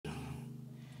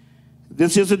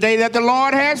This is the day that the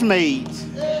Lord has made.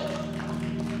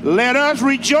 Let us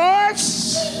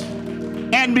rejoice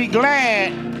and be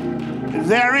glad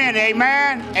therein.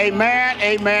 Amen, amen,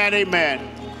 amen, amen.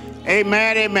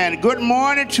 Amen, amen. Good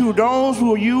morning to those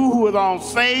who are on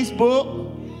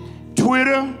Facebook,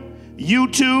 Twitter,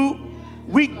 YouTube.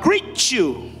 We greet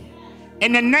you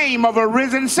in the name of a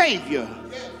risen Savior.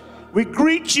 We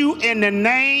greet you in the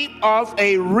name of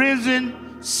a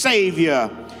risen Savior.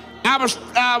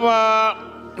 Our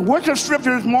worship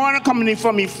scripture this morning coming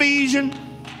from Ephesians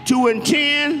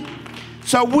 2:10.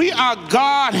 So we are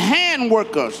God hand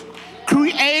workers,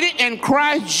 created in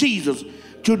Christ Jesus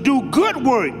to do good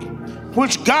work,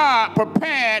 which God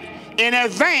prepared in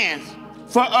advance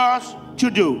for us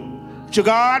to do. To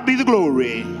God be the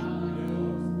glory.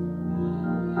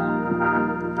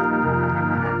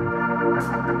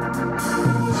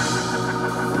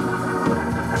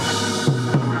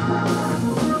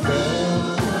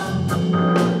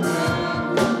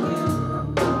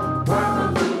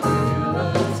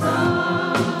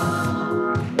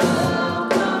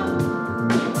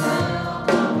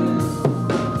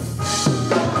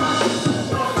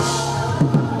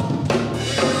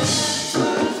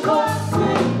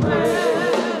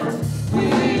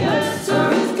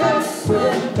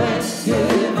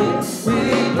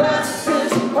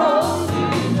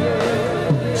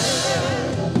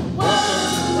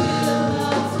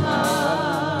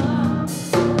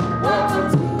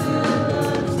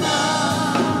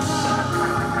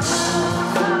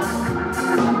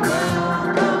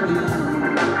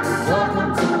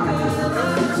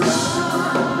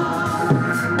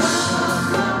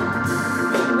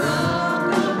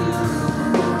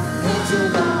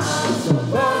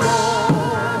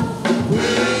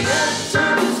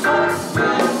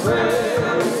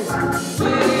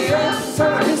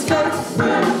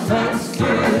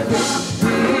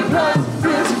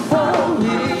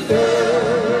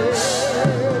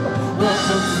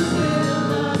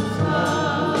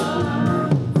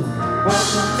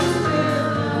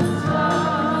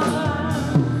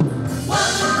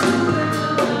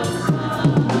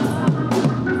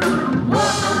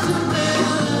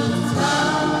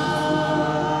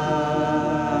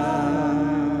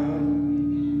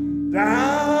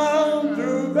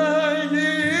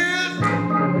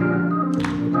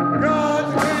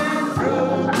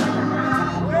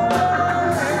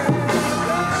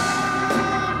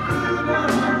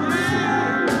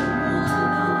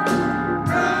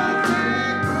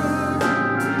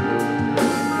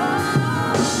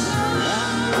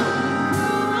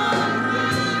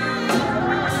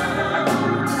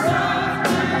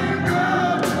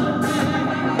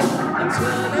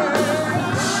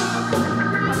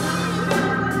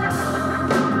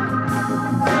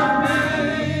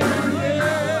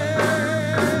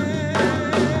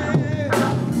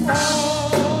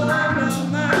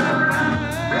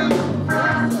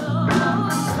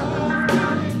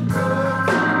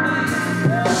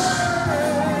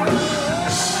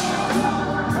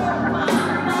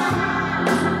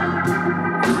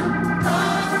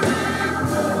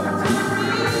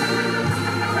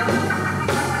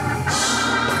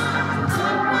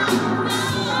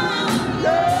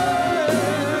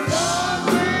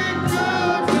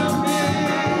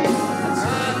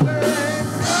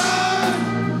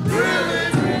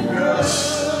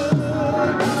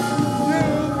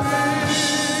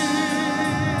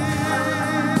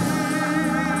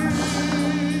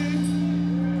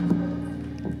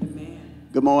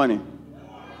 Good morning.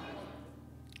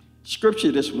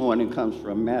 Scripture this morning comes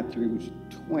from Matthew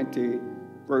 20,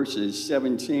 verses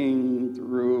 17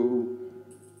 through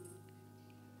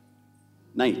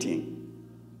 19.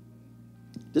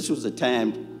 This was a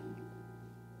time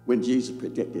when Jesus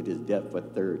predicted his death for the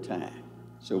third time.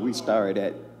 So we started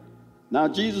at, now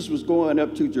Jesus was going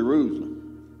up to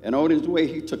Jerusalem, and on his way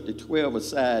he took the 12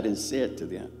 aside and said to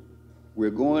them,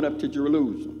 "We're going up to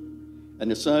Jerusalem,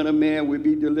 and the Son of Man will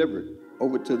be delivered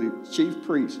over to the chief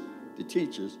priests, the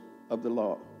teachers of the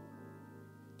law.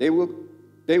 They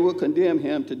will condemn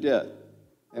him to death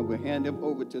and will hand him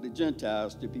over to the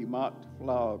Gentiles to be mocked,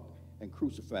 flogged, and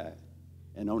crucified.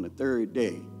 And on the third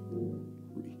day,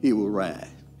 he will rise."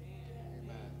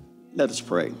 Let us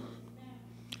pray.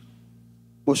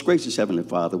 Most gracious Heavenly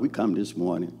Father, we come this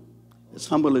morning as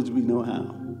humble as we know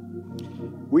how.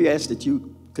 We ask that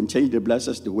you continue to bless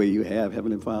us the way you have,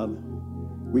 Heavenly Father.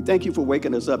 We thank you for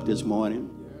waking us up this morning,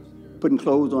 putting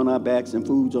clothes on our backs and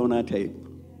foods on our table.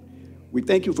 We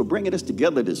thank you for bringing us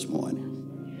together this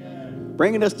morning,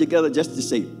 bringing us together just to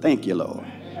say thank you, Lord.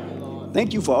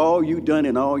 Thank you for all you've done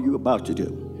and all you're about to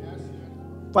do.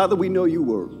 Father, we know you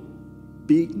were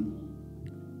beaten,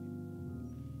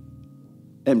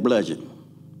 and bludgeoned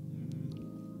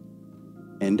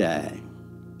and died.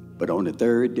 But on the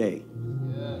third day,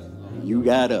 you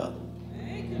got up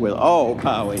with all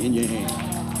power in your hand.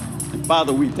 And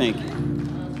Father, we thank you.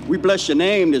 We bless your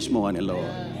name this morning,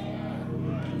 Lord.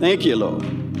 Thank you, Lord.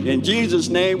 In Jesus'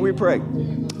 name we pray.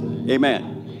 Amen.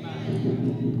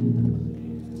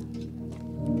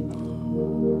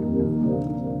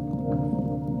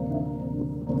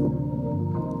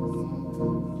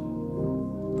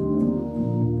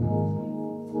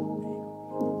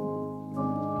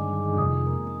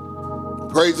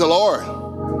 Praise the Lord.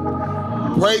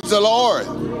 Praise the Lord.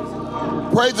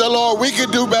 Praise the Lord. We can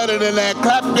do better than that.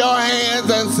 Clap your hands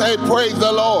and say, praise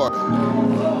the Lord.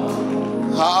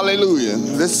 Hallelujah.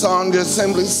 This song just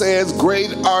simply says,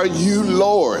 great are you,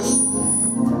 Lord.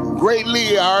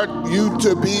 Greatly are you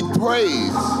to be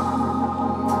praised.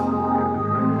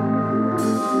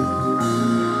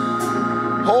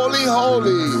 Holy,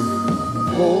 holy.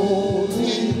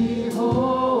 Holy,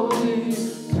 holy,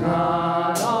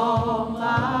 God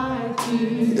Almighty.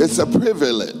 It's a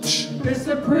privilege. It's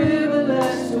a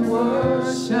privilege to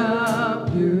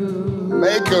worship you.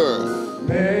 Maker.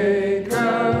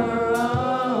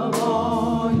 Of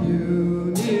all universe.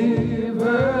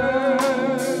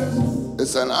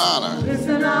 It's an honor. It's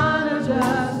an honor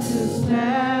just to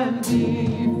stand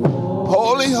before.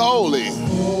 Holy, holy.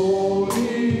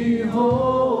 Holy,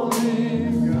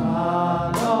 holy,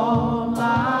 God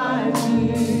Almighty.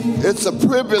 It's a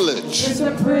privilege. It's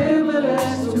a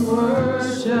privilege to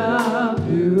worship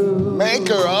you.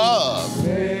 Maker of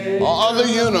all the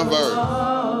universe.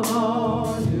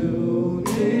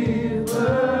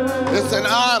 It's an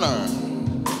honor.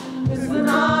 It's an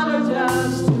honor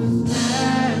just to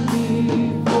stand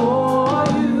before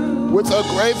you. With a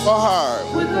grateful heart.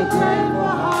 With a grateful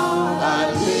heart,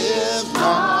 I lift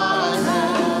my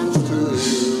hands to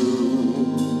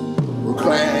you.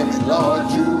 Proclaiming, Lord,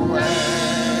 you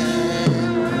reign.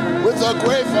 With a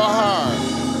grateful heart.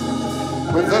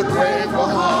 With a grateful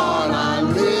heart, I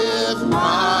lift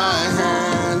my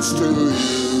hands to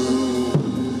you.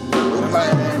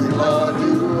 Proclaiming, Lord,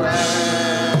 you reign.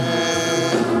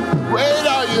 Great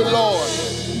are you, Lord.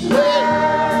 Great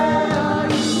are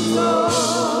you,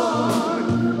 Lord.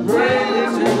 Greatly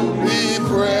to be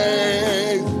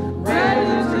praised.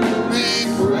 Greatly to Be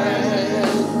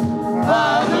praised.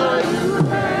 Father, you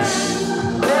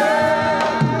reign.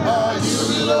 Great are you,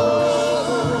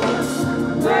 Lord.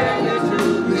 Greatly to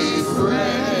Be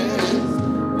praised.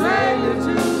 Greatly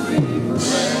to be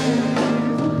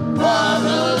Praised.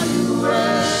 Father, you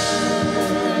reign.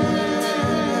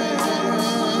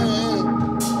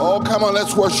 Oh, come on,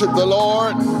 let's worship the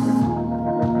Lord.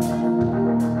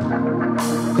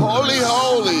 Holy,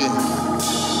 holy.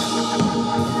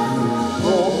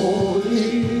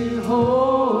 Holy,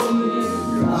 holy,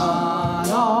 God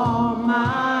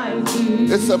Almighty.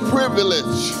 It's a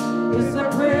privilege. It's a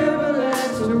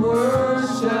privilege to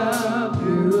worship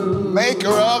you. Maker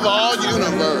of all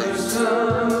universe.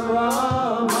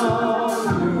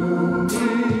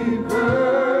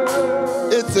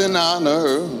 It's an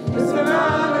honor. It's an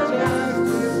honor just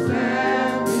to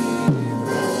stand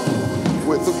before.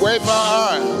 With a grateful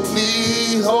heart.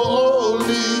 Be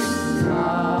holy.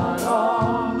 God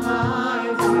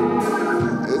Almighty.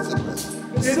 It's a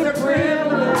It's a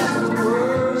privilege to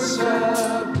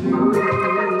worship you.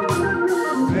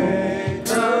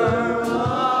 Maker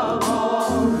of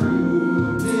all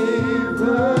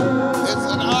universe. It's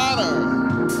an honor.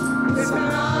 It's an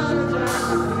honor just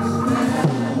to stand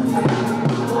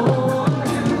before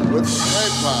you. With a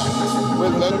grateful heart.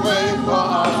 With a grateful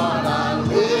heart. I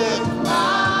lift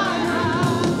my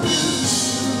hands.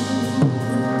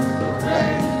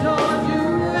 Lord, you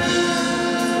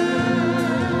reign.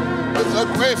 With a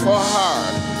grateful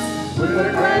heart. With a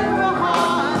grateful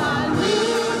heart, I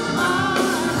lift my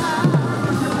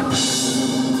hands.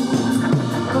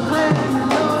 Proclaiming,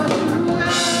 Lord, you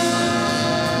reign.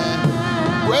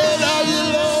 Great are you,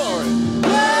 Lord.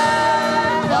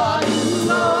 Great are you,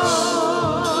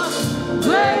 Lord.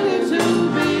 Greatly to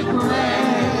be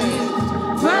praised.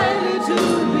 Greatly to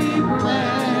be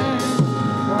praised.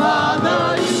 Father,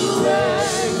 you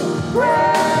reign.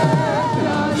 Great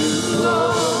are you,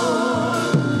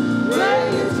 Lord.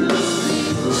 Greatly to be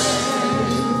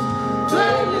praised.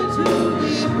 Greatly to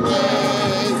be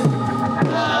praised.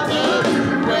 Father, you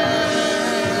reign.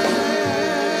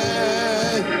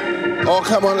 Oh,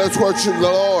 come on, let's worship the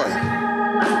Lord.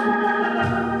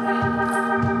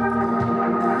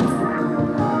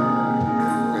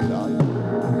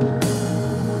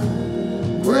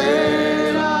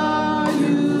 Great are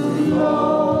you,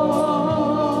 Lord.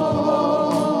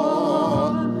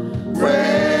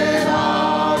 Great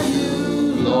are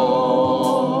you,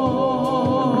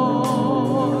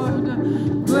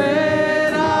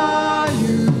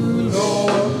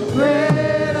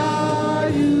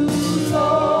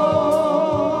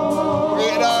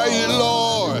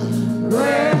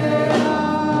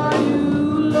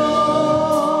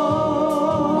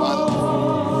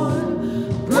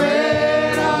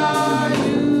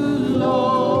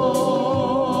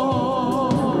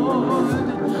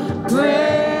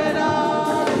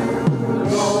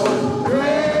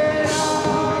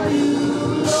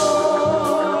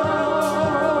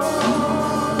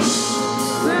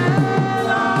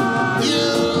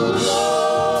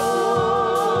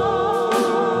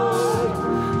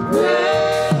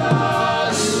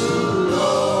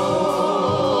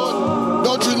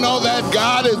 that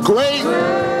God is great.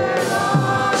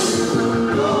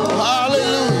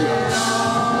 Hallelujah.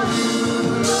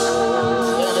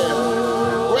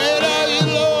 Great are you,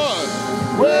 Lord.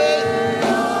 Great.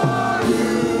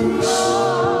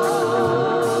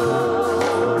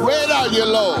 Great are you,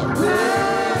 Lord.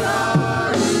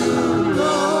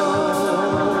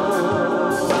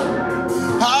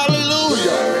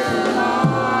 Hallelujah.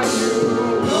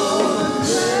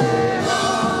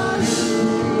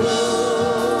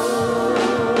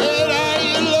 Great are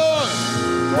you, Lord.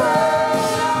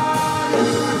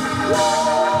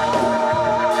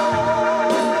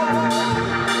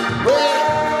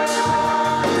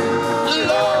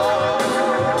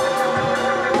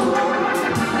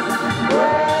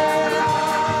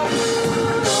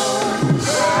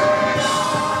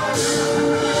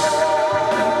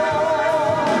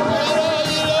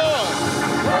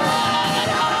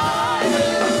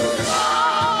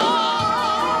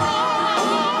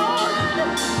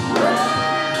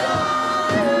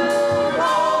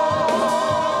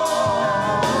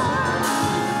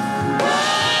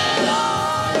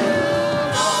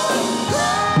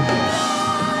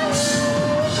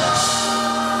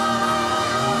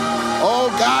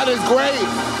 God is great.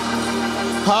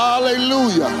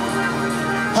 Hallelujah.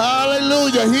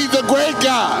 Hallelujah. He's a great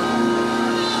God.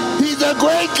 He's a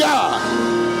great God.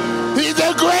 He's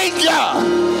a great God.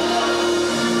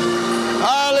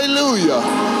 Hallelujah.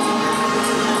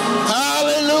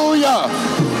 Hallelujah.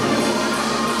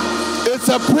 It's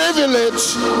a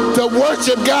privilege to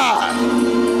worship God.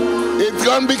 It's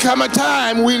going to become a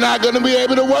time we're not going to be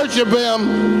able to worship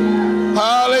Him.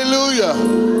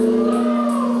 Hallelujah.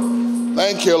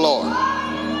 Thank you, Lord.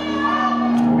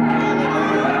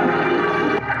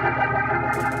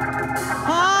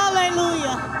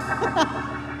 Hallelujah.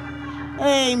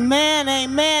 Amen,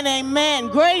 amen, amen.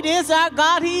 Great is our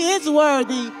God. He is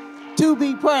worthy to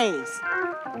be praised.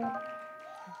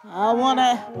 I want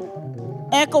to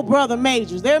echo Brother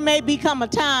Majors. There may become a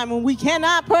time when we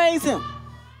cannot praise Him.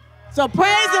 So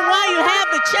praise Him while you have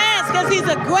the chance, because He's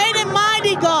a great and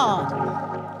mighty God.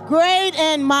 Great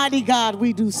and mighty God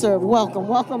we do serve. Welcome,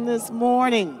 welcome this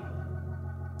morning.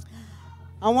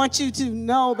 I want you to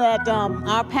know that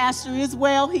our pastor is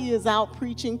well. He is out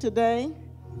preaching today,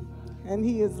 and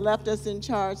he has left us in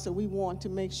charge, so we want to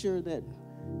make sure that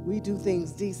we do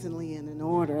things decently and in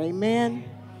order. Amen?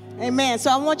 Amen. So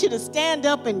I want you to stand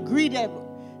up and greet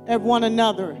one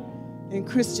another in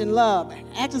Christian love.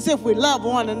 Act as if we love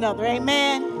one another.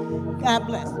 Amen? God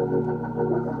bless.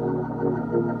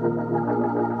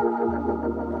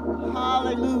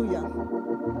 Hallelujah.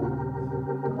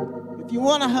 If you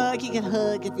want a hug, you can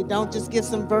hug. If you don't, just give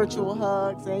some virtual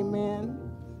hugs. Amen.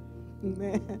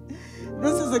 Amen.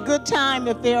 This is a good time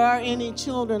if there are any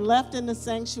children left in the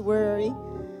sanctuary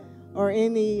or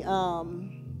any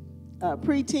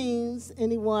preteens,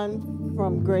 anyone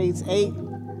from grades 8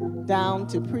 down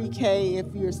to pre-K.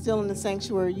 If you're still in the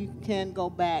sanctuary, you can go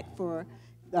back for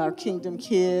our Kingdom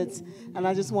Kids. And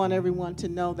I just want everyone to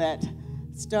know that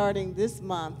starting this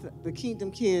month, the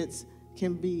Kingdom Kids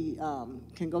can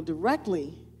go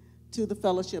directly to the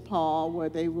fellowship hall, where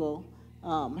they will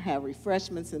have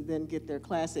refreshments and then get their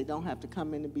class. They don't have to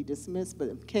come in and be dismissed, but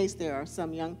in case there are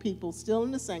some young people still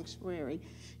in the sanctuary,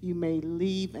 you may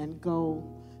leave and go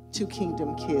to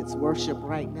Kingdom Kids worship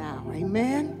right now.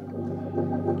 Amen?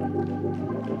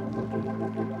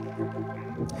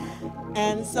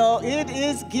 And so it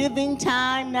is giving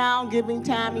time now, giving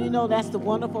time. You know, that's the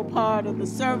wonderful part of the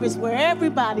service where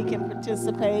everybody can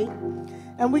participate.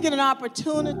 And we get an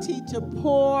opportunity to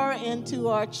pour into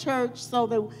our church so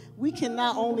that we can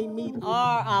not only meet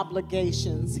our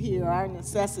obligations here, our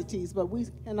necessities, but we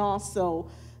can also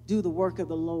do the work of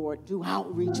the Lord, do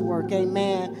outreach work,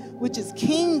 amen, which is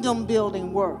kingdom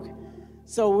building work.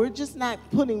 So we're just not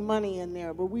putting money in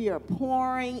there, but we are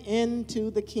pouring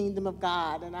into the kingdom of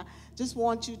God. And I just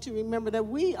want you to remember that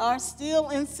we are still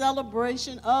in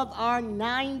celebration of our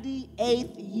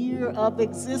 98th year of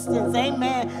existence.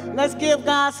 Amen. Let's give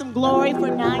God some glory for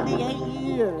 98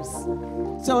 years.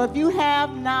 So if you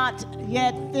have not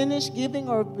yet finished giving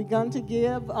or begun to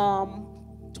give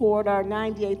toward our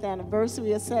 98th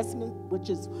anniversary assessment, which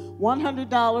is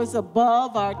 $100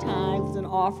 above our tithes and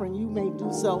offering, you may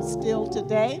do so still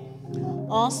today.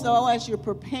 Also, as you're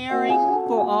preparing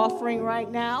for offering right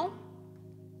now,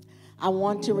 I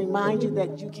want to remind you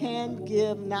that you can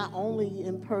give not only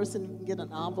in person. You can get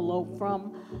an envelope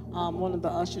from one of the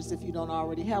ushers if you don't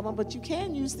already have one, but you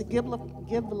can use the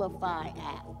Givelify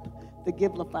app. the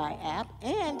Givelify app.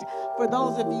 And for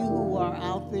those of you who are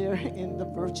out there in the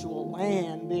virtual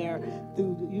land there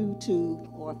through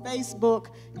YouTube or Facebook,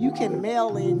 you can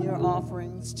mail in your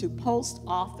offerings to Post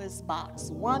Office Box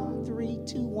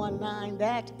 13219.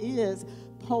 That is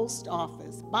Post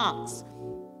Office Box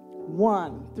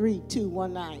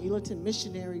 13219, Elenton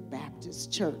Missionary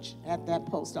Baptist Church, at that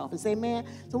post office. Amen.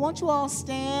 So won't you all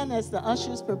stand as the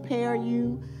ushers prepare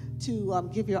you to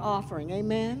give your offering.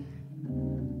 Amen.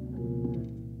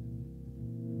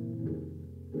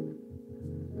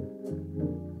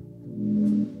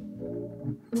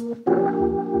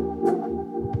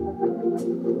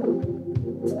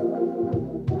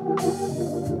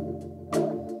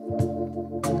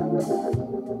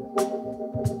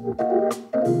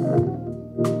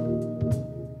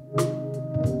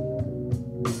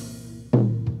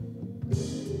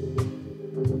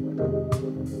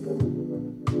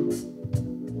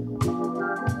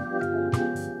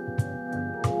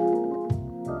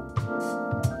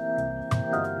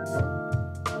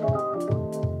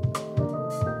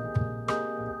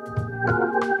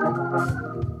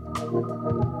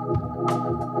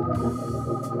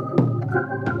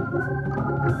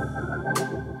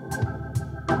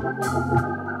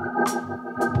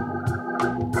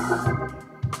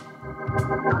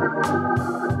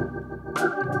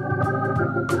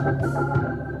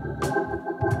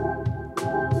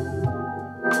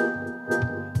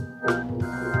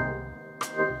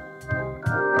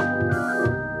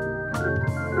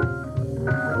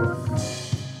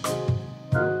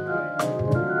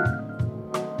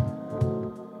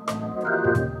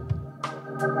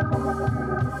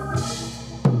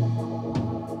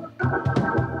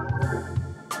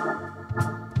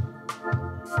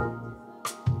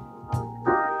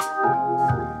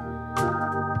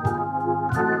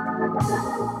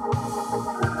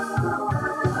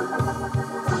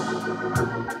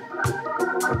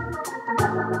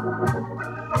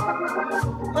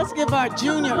 Let's give our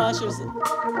junior ushers a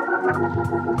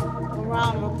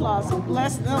round of applause and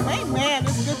bless them. Amen.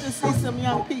 It's good to see some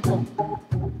young people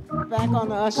back on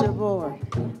the usher board.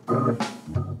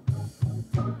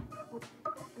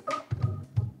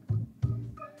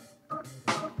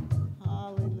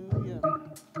 Hallelujah.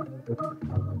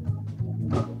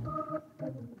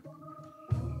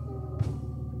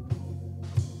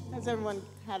 Has everyone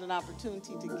had an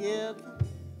opportunity to give?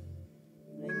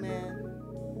 Amen.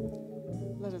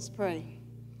 Let us pray.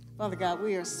 Father God,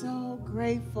 we are so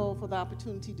grateful for the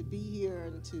opportunity to be here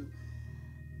and to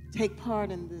take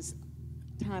part in this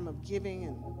time of giving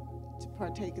and to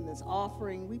partake in this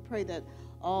offering. We pray that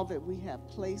all that we have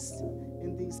placed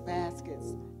in these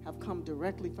baskets have come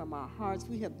directly from our hearts.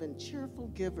 We have been cheerful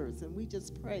givers, and we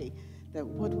just pray that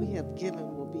what we have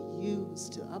given will be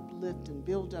used to uplift and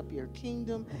build up your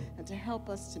kingdom and to help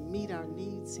us to meet our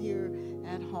needs here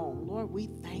at home. Lord, we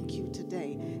thank you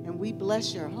today, and we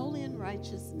bless your holy and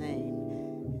righteous name.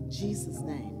 In Jesus'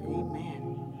 name,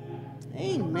 amen.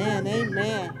 Amen,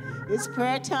 amen. It's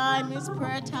prayer time, it's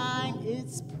prayer time,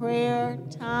 it's prayer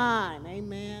time.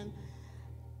 Amen.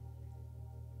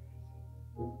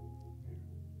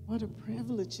 What a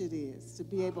privilege it is to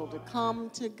be able to come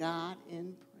to God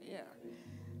in prayer.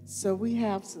 So we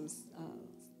have some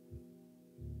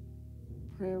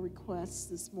prayer requests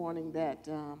this morning that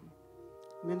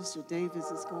Minister Davis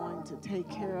is going to take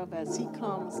care of as he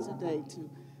comes today to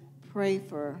pray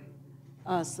for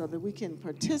us so that we can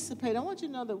participate. I want you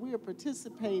to know that we are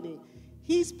participating.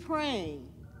 He's praying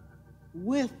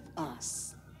with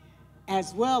us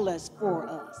as well as for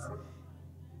us.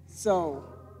 So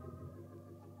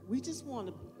we just want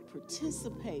to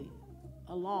participate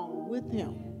along with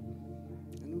him,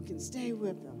 and we can stay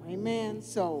with him. Amen.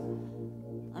 So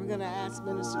I'm going to ask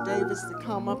Minister Davis to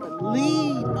come up and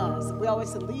lead us. We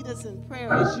always say lead us in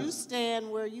prayer as you stand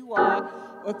where you are.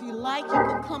 Or if you like, you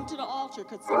can come to the altar,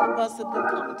 because some of us have been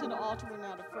coming to the altar. We're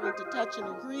not afraid to touch and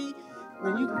agree.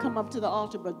 Then you can come up to the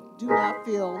altar, but do not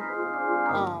feel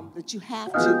that you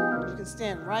have to. You can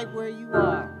stand right where you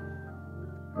are.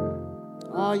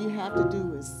 All you have to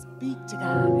do is speak to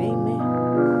God. Amen.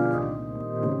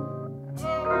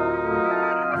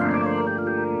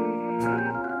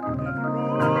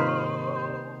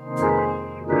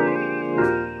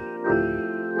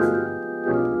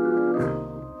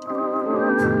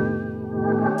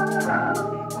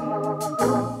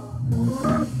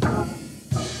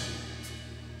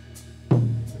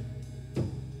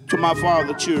 To my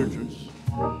father, children.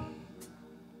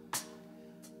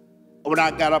 When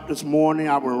I got up this morning,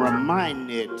 I was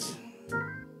reminded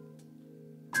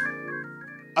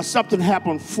of something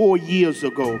happened 4 years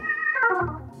ago.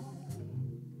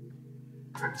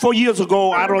 4 years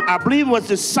ago, I believe it was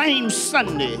the same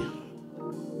Sunday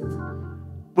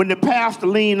when the pastor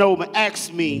leaned over and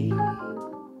asked me to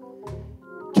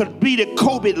be the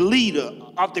COVID leader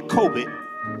of the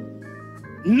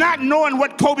COVID, not knowing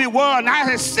what COVID was, and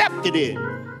I accepted it.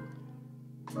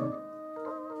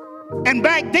 And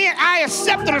back then, I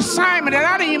accepted an assignment that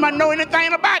I didn't even know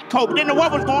anything about COVID, didn't know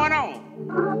what was going on.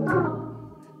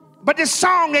 But this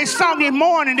song they sung this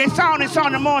morning, they sang this song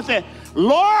in the morning, said,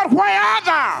 Lord, where art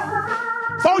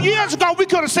thou? 4 years ago, we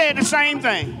could have said the same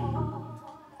thing.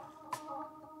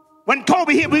 When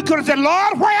COVID hit, we could have said,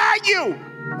 Lord, where are you?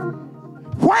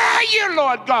 Where are you,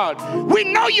 Lord God? We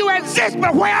know you exist,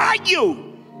 but where are you?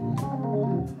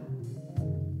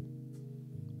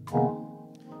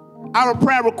 Our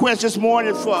prayer request this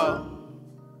morning for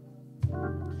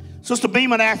Sister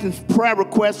Beeman asking prayer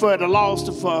request for the loss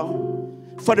of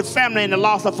for the family and the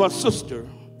loss of her sister.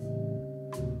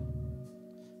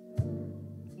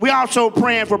 We also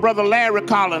praying for Brother Larry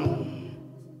Collins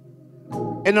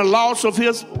and the loss of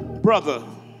his brother.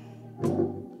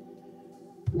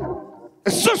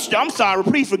 His sister, I'm sorry,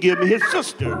 please forgive me, his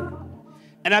sister.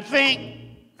 And I think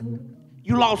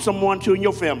you lost someone too in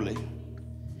your family,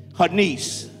 her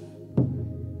niece.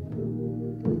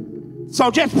 So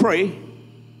just pray.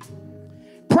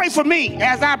 Pray for me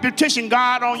as I petition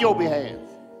God on your behalf.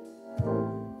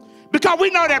 Because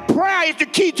we know that prayer is the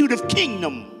key to the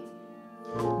kingdom.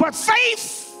 But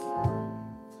faith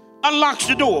unlocks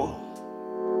the door.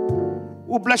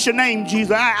 Oh, bless your name,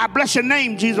 Jesus. I bless your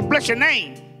name, Jesus. Bless your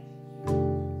name.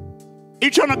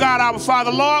 Eternal God, our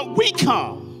Father, Lord, we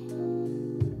come.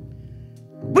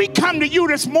 We come to you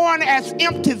this morning as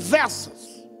empty vessels,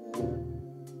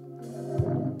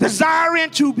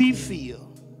 desiring to be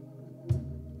filled.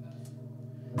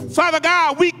 Father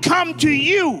God, we come to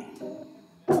you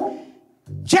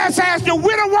just as the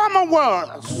widow woman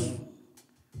was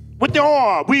with the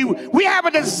oil. We have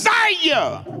a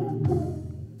desire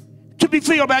to be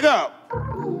filled back up.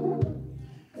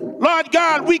 Lord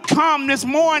God, we come this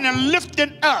morning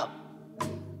lifting up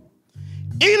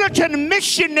Elerton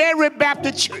Missionary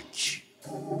Baptist Church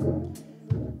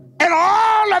and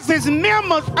all of his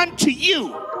members unto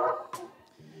you.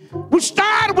 We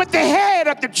start with the head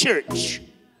of the church.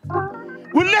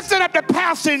 We're lifting up the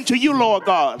pastor unto you, Lord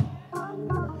God.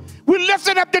 We're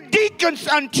lifting up the deacons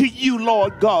unto you,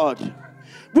 Lord God.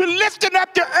 We're lifting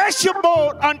up the usher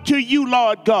board unto you,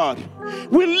 Lord God.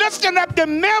 We're lifting up the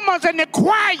members and the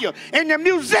choir and the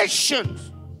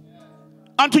musicians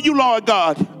unto you, Lord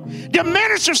God. The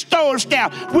minister store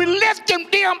staff, we're lifting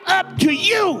them up to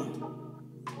you.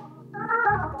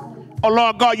 Oh,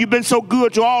 Lord God, you've been so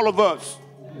good to all of us.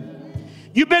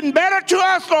 You've been better to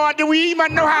us, Lord, than we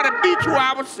even know how to be to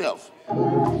ourselves.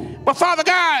 But Father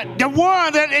God, the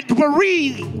one that is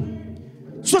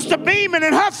bereaved, Sister Beeman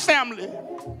and her family,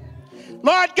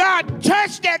 Lord God,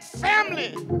 touch that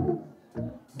family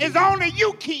as only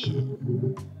you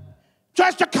can.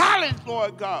 Touch the Collins,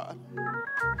 Lord God.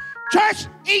 Touch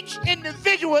each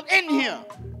individual in here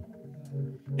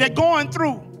that's going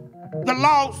through the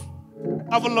loss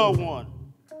of a loved one.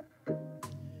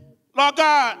 Lord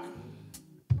God,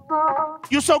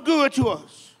 you're so good to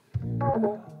us.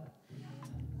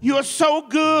 You're so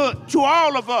good to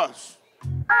all of us.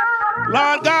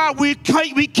 Lord God, we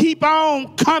keep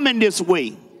on coming this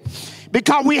way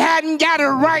because we hadn't got it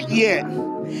right yet.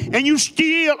 And you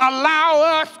still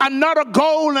allow us another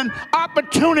golden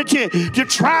opportunity to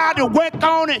try to work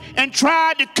on it and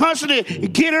try to constantly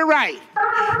get it right.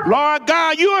 Lord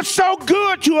God, you are so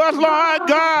good to us, Lord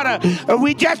God.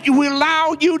 We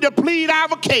allow you to plead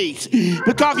our case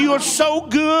because you are so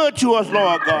good to us,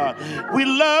 Lord God. We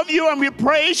love you and we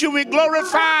praise you and we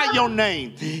glorify your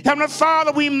name. Heavenly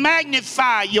Father, we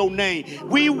magnify your name.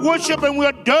 We worship and we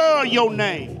adore your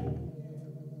name.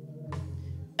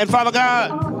 And Father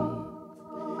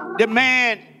God, the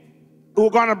man who are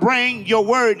going to bring your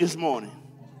word this morning,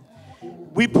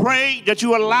 we pray that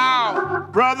you allow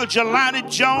Brother Jelani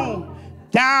Jones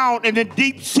down in the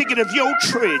deep secret of your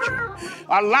treasure.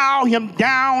 Allow him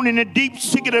down in the deep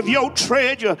secret of your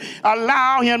treasure.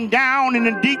 Allow him down in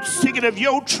the deep secret of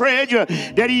your treasure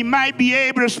that he might be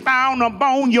able to expound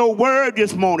upon your word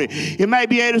this morning. He might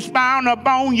be able to expound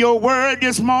upon your word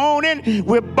this morning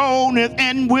with boldness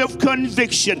and with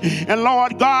conviction. And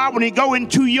Lord God, when he go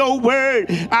into your word,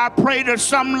 I pray that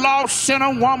some lost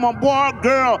sinner, woman, boy,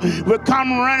 girl will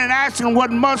come running asking,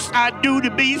 what must I do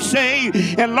to be saved?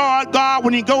 And Lord God, God,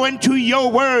 when you go into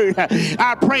your word,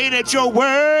 I pray that your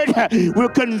word will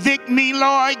convict me,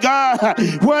 Lord God.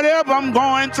 Whatever I'm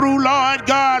going through, Lord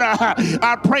God,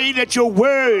 I pray that your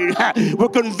word will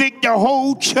convict the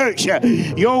whole church.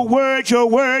 Your word, your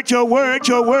word, your word,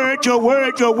 your word, your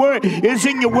word, your word is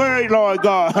in your word, Lord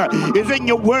God. It's in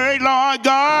your word, Lord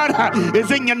God.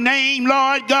 It's in your name,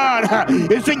 Lord God.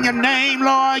 It's in your name,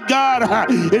 Lord God.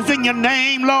 It's in your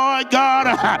name, Lord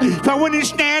God. So when you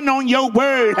stand on your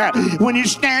word, when you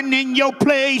stand in your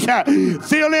place,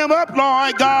 fill him up,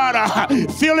 Lord God.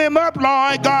 Fill him up,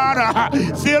 Lord God.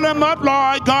 Fill him up,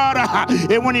 Lord God.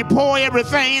 And when he pour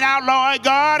everything out, Lord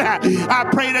God, I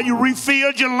pray that you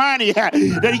refill Jelani,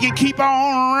 that he can keep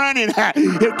on running.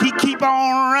 He'll keep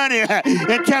on running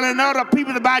and telling other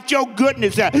people about your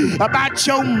goodness, about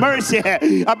your mercy,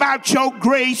 about your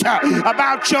grace,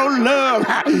 about your love,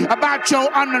 about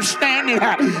your understanding.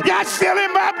 Just fill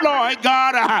him up, Lord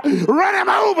God. Run him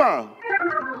over.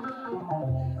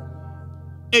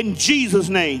 In Jesus'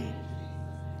 name.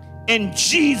 In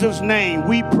Jesus' name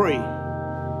we pray.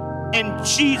 In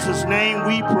Jesus' name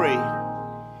we pray.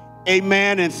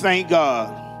 Amen and thank God.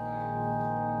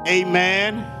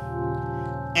 Amen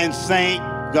and thank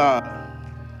God.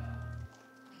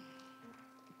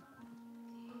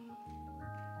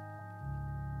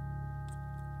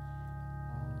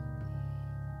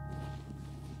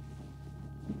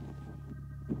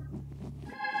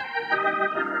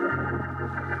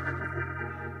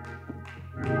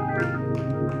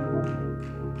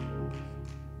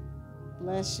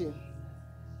 Bless you.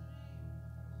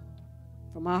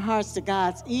 From our hearts to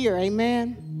God's ear,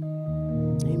 amen.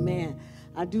 Amen.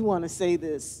 I do want to say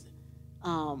this.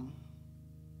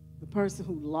 The person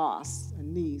who lost a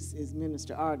niece is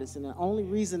Minister Artist, and the only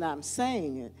reason I'm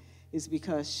saying it is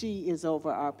because she is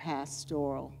over our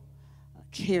pastoral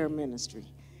care ministry.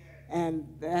 And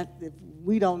that if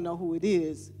we don't know who it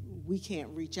is, we can't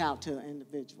reach out to an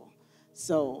individual.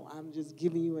 So I'm just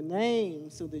giving you a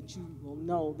name so that you will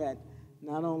know that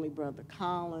not only Brother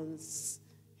Collins,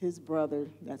 his brother,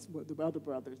 that's what the other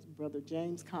brothers, Brother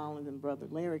James Collins and Brother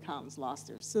Larry Collins lost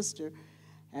their sister,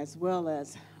 as well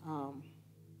as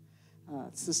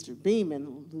Sister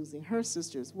Beeman losing her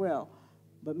sister as well.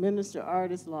 But Minister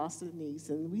Artist lost a niece.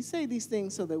 And we say these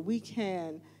things so that we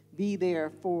can be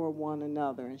there for one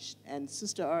another. And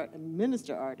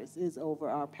Minister Artist is over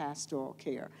our pastoral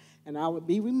care. And I would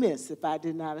be remiss if I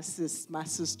did not assist my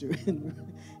sister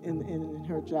in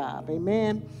her job.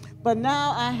 Amen. But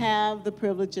now I have the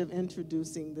privilege of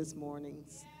introducing this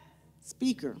morning's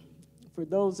speaker. For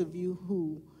those of you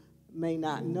who may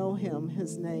not know him,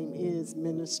 his name is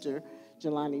Minister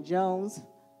Jelani Jones,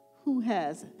 who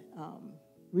has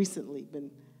recently been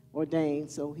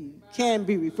ordained, so he can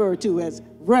be referred to as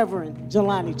Reverend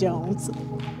Jelani Jones.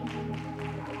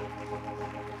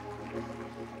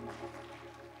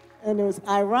 And it was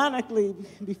ironically,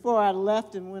 before I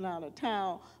left and went out of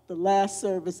town, the last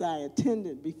service I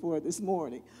attended before this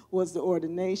morning was the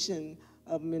ordination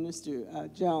of Minister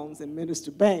Jones and Minister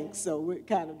Banks. So we're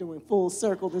kind of doing full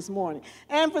circle this morning.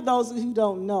 And for those who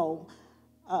don't know,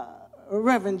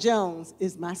 Reverend Jones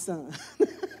is my son.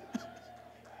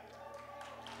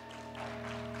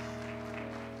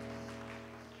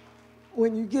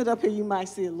 When you get up here, you might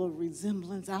see a little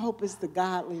resemblance. I hope it's the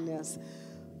godliness.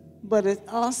 But it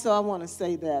also, I want to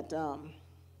say that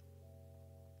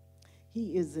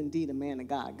he is indeed a man of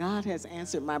God. God has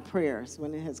answered my prayers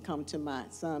when it has come to my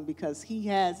son, because he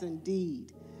has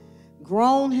indeed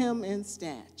grown him in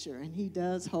stature, and he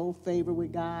does hold favor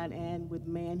with God and with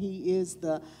man. He is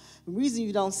the reason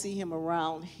you don't see him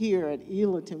around here at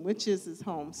Elerton, which is his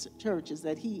home church, is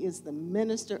that he is the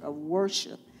minister of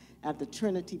worship at the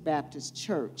Trinity Baptist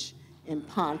Church in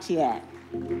Pontiac.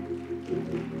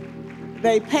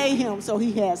 They pay him, so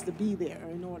he has to be there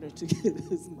in order to get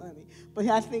his money. But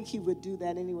I think he would do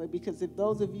that anyway, because if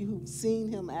those of you who've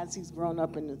seen him as he's grown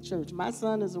up in the church, my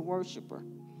son is a worshiper.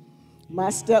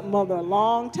 My stepmother, a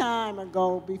long time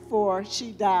ago, before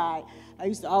she died, I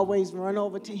used to always run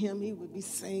over to him. He would be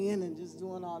singing and just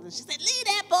doing all this. She said, leave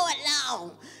that boy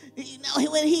alone. You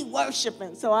know, when he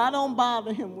worshiping. So I don't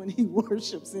bother him when he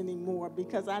worships anymore,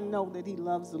 because I know that he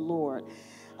loves the Lord.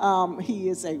 He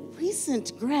is a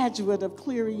recent graduate of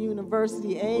Cleary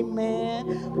University,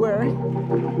 amen, where,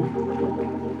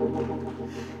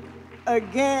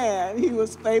 again, he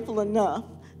was faithful enough,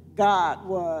 God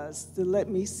was, to let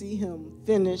me see him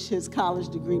finish his college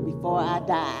degree before I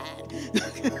died.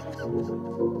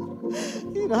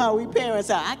 You know how we parents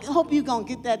are. I hope you're going to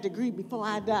get that degree before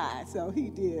I die. So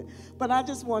he did. But I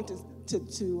just want to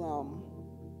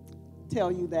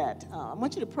tell you that I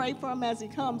want you to pray for him as he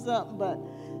comes up, but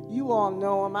You all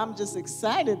know him. I'm just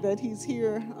excited that he's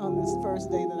here on this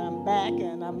first day that I'm back,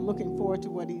 and I'm looking forward to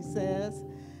what he says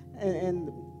and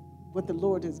what the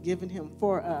Lord has given him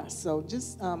for us. So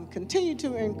just continue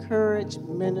to encourage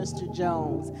Minister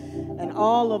Jones and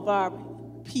all of our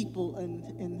people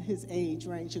in his age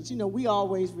ranges. You know, we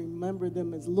always remember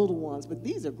them as little ones, but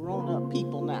these are grown-up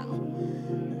people now,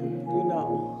 you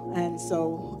know. And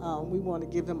so we want to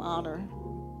give them honor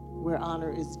where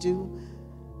honor is due.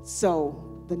 So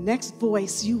the next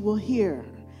voice you will hear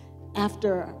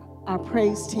after our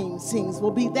praise team sings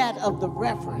will be that of the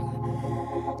Reverend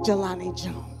Jelani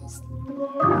Jones.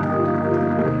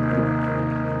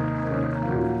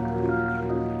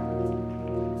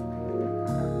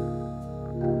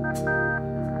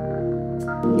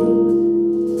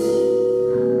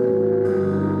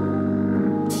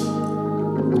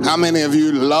 How many of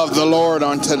you love the Lord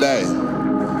on today?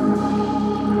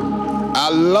 I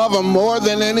love him more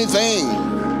than anything.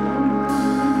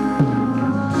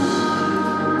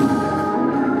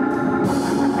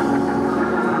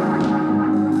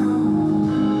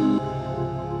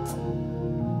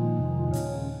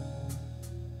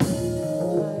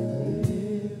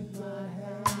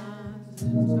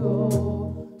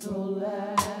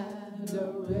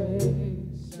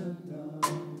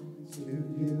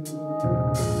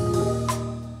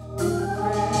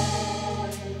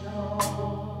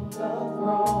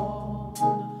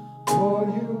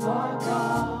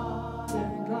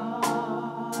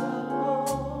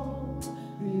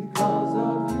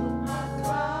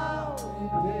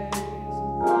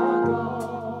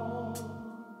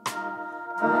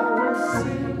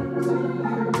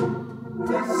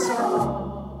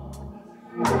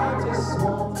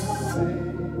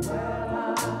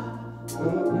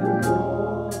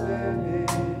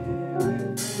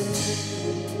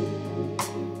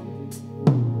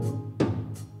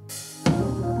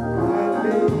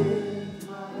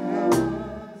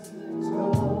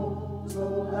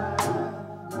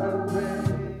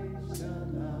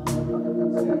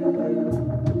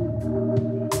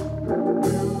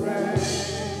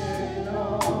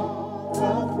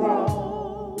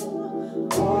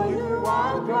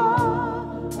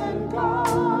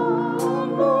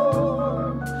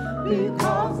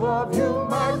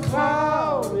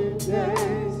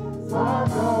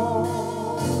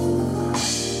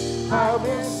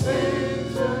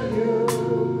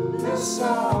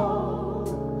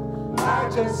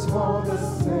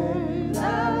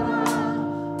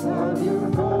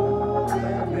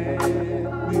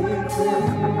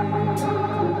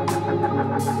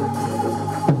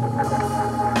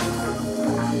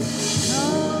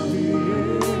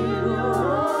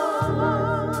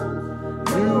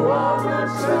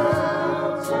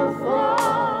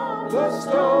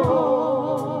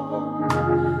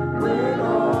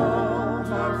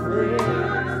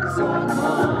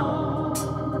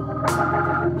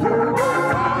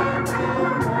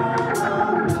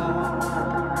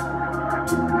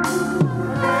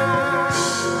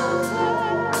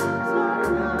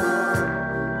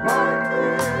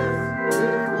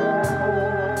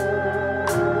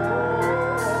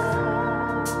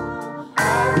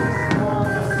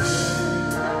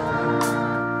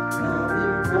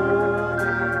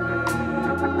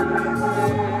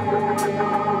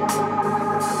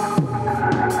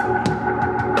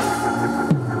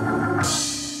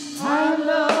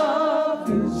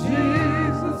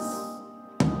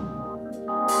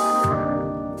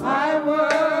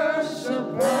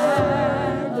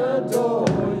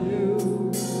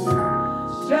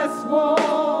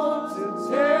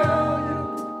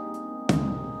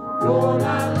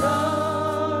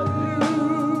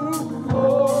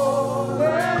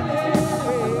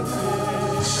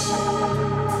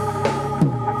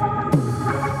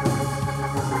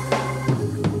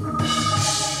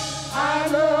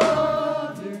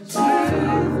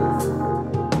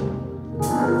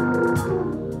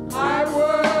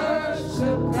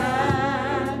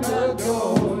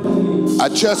 I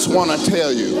just want to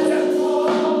tell you,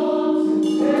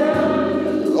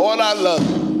 Lord, I love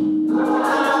you.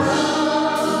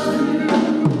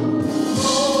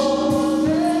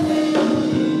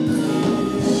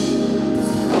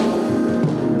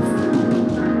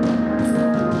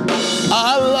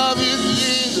 I love you,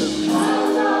 Jesus.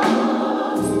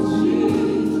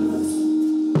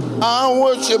 I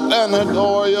worship and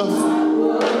adore you.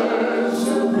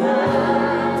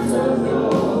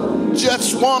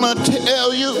 Just want to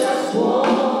tell you,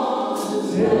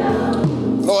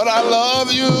 Lord, I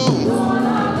love you.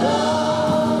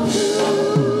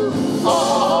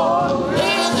 Oh,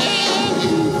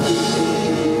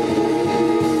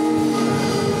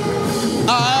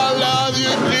 I love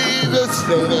you, Jesus.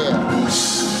 Stay there.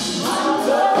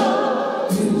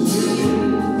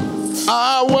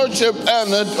 worship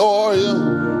and adore you.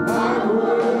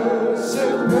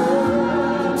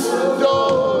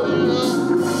 Adore you.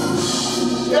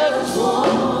 Yes, Lord.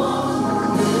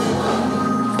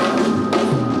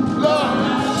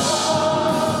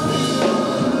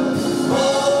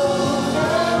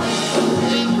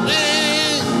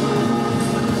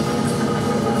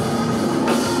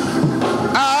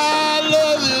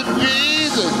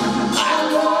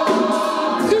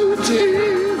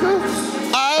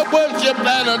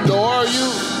 And adore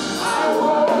you.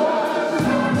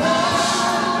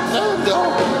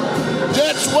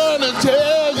 Just want to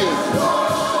tell you,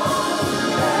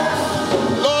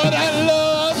 Lord, I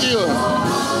love you.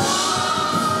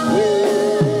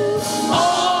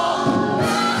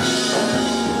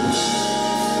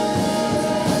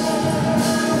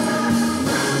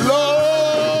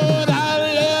 Lord, I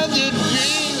love you,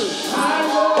 Jesus.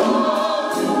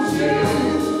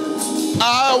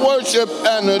 I worship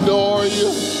and adore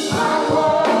you.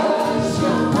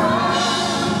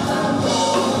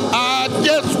 I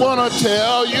just want to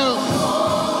tell you,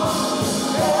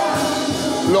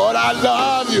 Lord, I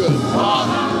love you.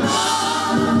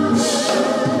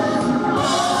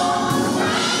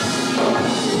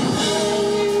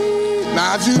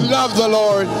 Now, if you love the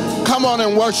Lord, come on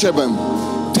and worship him.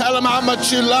 Tell him how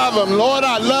much you love him. Lord,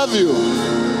 I love you.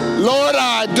 Lord,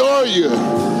 I adore you.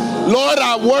 Lord,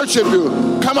 I worship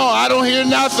you. Come on, I don't hear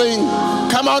nothing.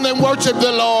 Come on and worship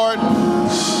the Lord.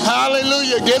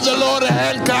 Hallelujah. Give the Lord a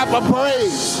hand clap of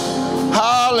praise.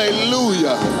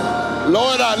 Hallelujah.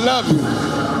 Lord, I love you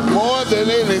more than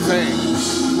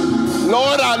anything.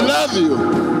 Lord, I love you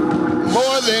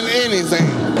more than anything.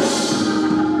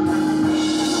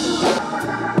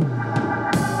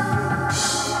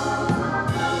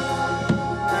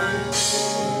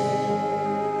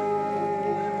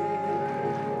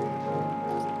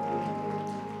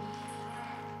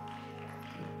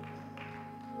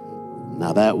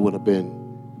 Now that would have been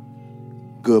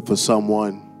good for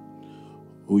someone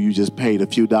who you just paid a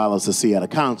few dollars to see at a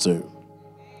concert.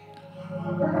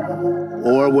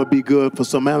 Or it would be good for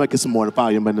some, man, make it some more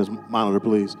volume in this monitor,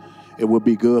 please. It would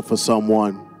be good for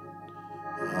someone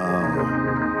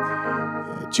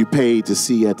that you paid to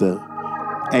see at the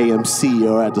AMC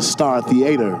or at the Star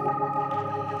Theater.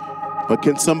 But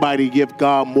can somebody give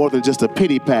God more than just a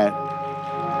pity pat?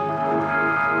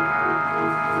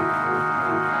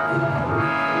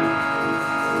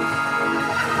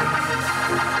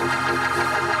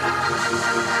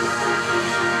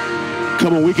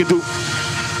 Come on, we can do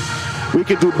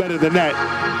better than that.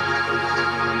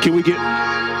 Can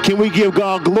we give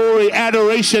God glory,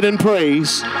 adoration, and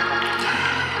praise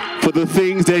for the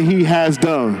things that he has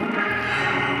done?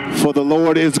 For the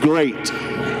Lord is great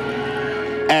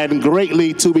and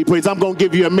greatly to be praised. I'm going to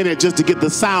give you a minute just to get the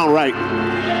sound right.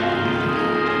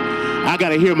 I got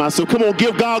to hear myself. Come on,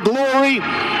 give God glory,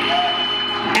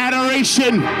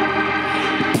 adoration,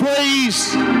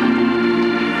 praise.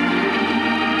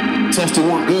 Testing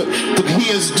one, good.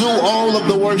 He is due all of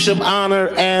the worship, honor,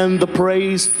 and the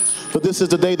praise. For this is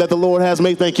the day that the Lord has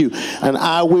made. Thank you. And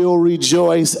I will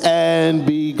rejoice and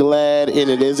be glad in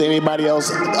it. Is anybody else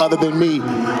other than me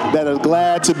that is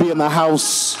glad to be in the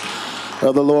house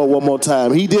of the Lord one more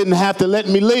time? He didn't have to let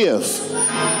me live.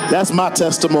 That's my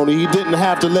testimony. He didn't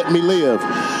have to let me live.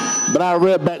 But I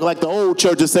read back like the old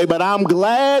churches say, but I'm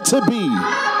glad to be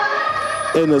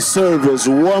in the service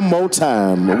one more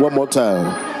time. One more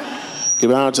time.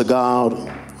 Give honor to God,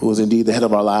 who is indeed the head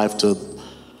of our life, to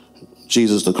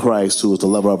Jesus the Christ, who is the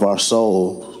lover of our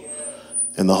soul,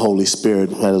 and the Holy Spirit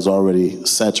that has already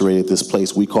saturated this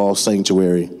place we call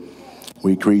sanctuary.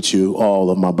 We greet you,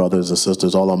 all of my brothers and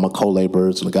sisters, all of my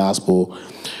co-laborers in the gospel,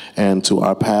 and to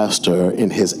our pastor in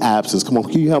his absence. Come on,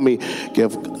 can you help me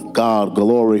give God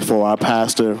glory for our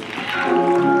pastor,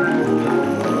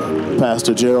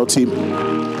 Pastor Gerald T.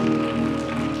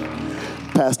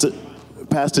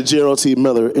 Pastor Gerald T.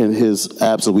 Miller in his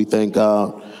absence. We thank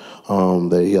God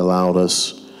that he allowed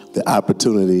us the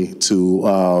opportunity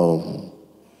to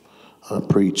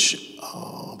preach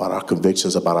about our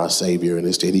convictions about our Savior. And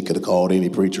instead he could have called any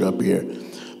preacher up here,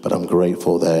 but I'm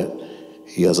grateful that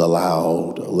he has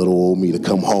allowed little old me to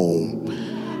come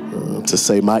home to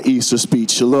say my Easter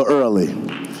speech a little early.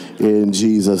 In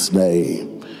Jesus'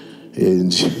 name. In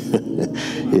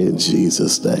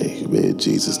Jesus' name. In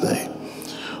Jesus' name.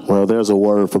 Well, there's a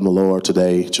word from the Lord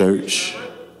today, church.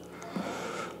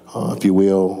 If you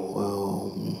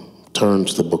will, turn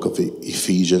to the book of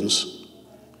Ephesians.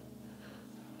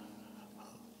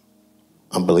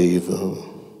 I believe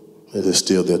it is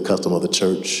still the custom of the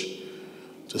church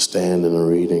to stand in the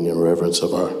reading and reverence of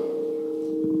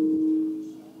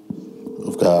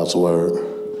God's word.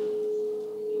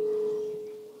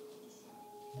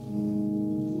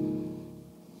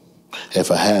 If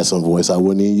I had some voice, I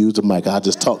wouldn't even use the mic. I'd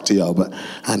just talk to y'all, but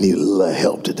I need a little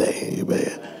help today,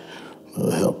 amen. A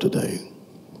little help today.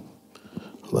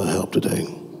 A little help today.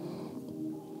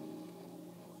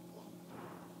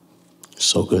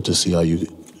 So good to see all you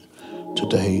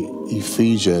today.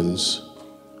 Ephesians,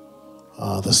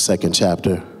 the second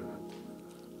chapter.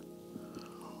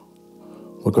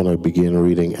 We're going to begin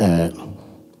reading at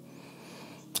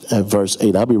verse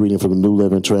 8. I'll be reading from the New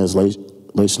Living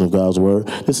Translation of God's Word.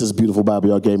 This is a beautiful Bible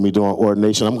y'all gave me during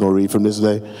ordination. I'm going to read from this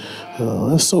today.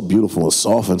 It's so beautiful and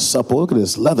soft and supple. Look at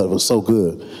this leather. It was so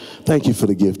good. Thank you for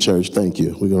the gift, church. Thank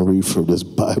you. We're going to read from this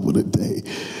Bible today.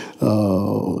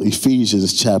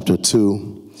 Ephesians chapter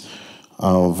 2,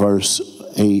 verse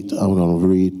 8. I'm going to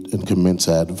read and commence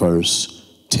at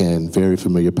verse 10. Very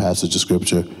familiar passage of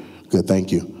Scripture. Good,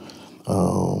 thank you.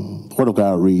 The Word of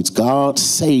God reads, God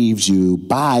saved you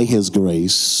by His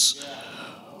grace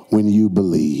when you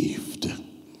believed.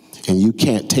 And you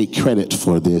can't take credit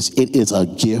for this. It is a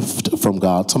gift from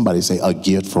God. Somebody say, a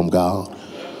gift from God.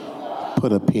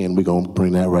 Put a pin. We're going to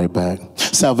bring that right back.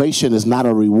 Salvation is not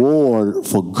a reward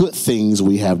for good things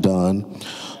we have done,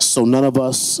 so none of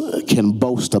us can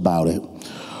boast about it.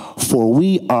 For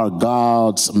we are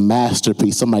God's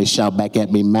masterpiece. Somebody shout back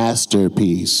at me,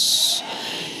 masterpiece.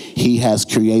 He has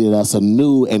created us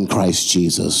anew in Christ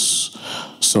Jesus,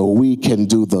 so we can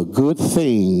do the good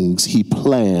things He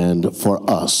planned for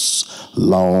us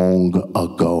long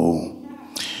ago.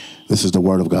 This is the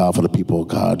word of God for the people of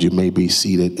God. You may be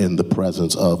seated in the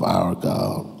presence of our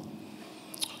God.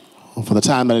 For the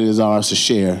time that it is ours to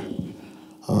share,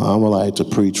 I would like to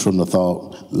preach from the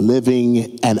thought,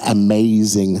 living an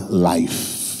amazing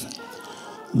life.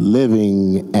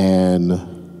 Living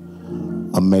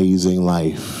an amazing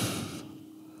life.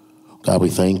 God, we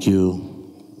thank you.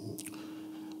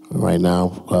 Right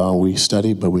now, we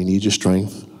study, but we need your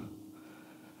strength.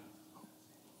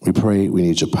 We pray, we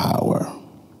need your power.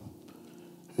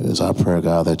 It is our prayer,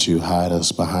 God, that you hide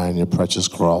us behind your precious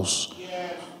cross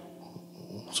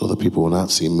so that people will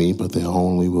not see me, but they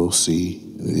only will see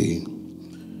thee.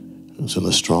 It's in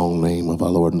the strong name of our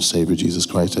Lord and Savior, Jesus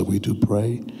Christ, that we do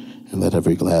pray. And let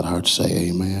every glad heart say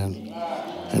amen.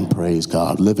 And praise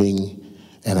God. Living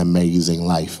an amazing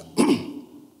life.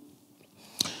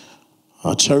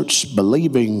 Church,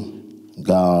 believing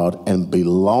God and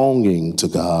belonging to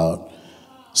God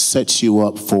sets you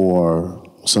up for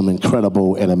some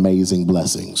incredible and amazing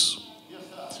blessings.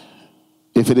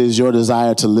 If it is your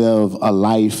desire to live a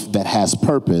life that has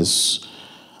purpose,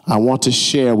 I want to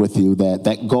share with you that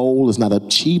that goal is not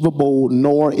achievable,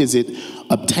 nor is it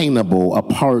obtainable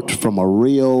apart from a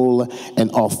real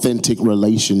and authentic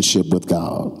relationship with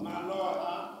God.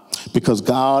 Because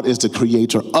God is the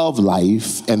creator of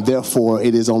life, and therefore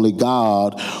it is only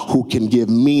God who can give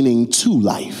meaning to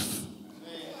life.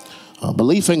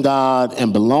 Belief in God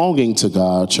and belonging to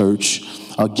God, church,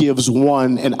 gives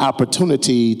one an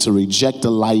opportunity to reject a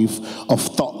life of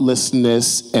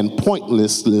thoughtlessness and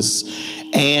pointlessness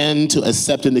and to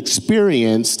accept an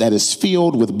experience that is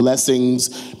filled with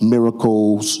blessings,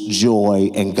 miracles,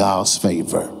 joy, and God's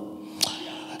favor.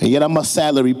 And yet I must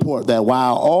sadly report that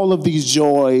while all of these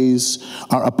joys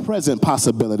are a present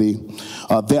possibility,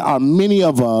 there are many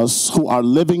of us who are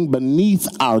living beneath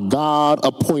our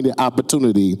God-appointed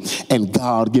opportunity and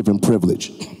God-given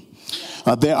privilege.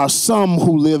 There are some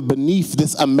who live beneath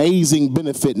this amazing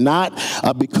benefit, not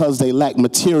because they lack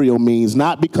material means,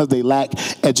 not because they lack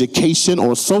education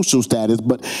or social status,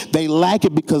 but they lack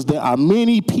it because there are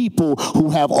many people who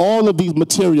have all of these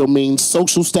material means,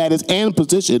 social status, and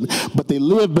position, but they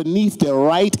live beneath their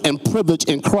right and privilege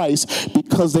in Christ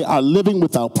because they are living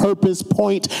without purpose,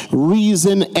 point,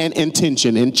 reason, and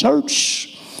intention. In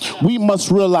church, we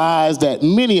must realize that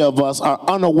many of us are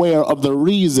unaware of the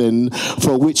reason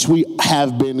for which we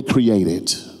have been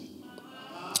created.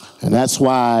 And that's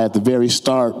why at the very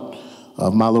start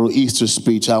of my little Easter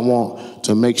speech, I want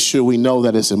to make sure we know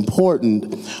that it's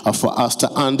important for us to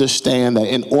understand that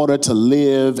in order to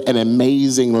live an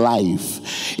amazing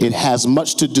life, it has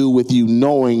much to do with you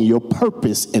knowing your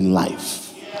purpose in life.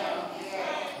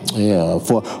 Yeah,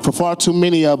 for far too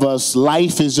many of us,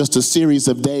 life is just a series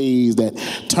of days that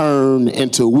turn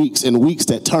into weeks, and weeks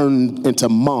that turn into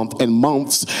months, and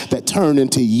months that turn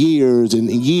into years,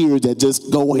 and years that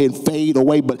just go and fade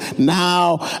away. But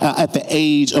now, at the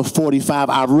age of 45,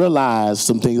 I've realized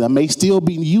some things. I may still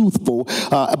be youthful,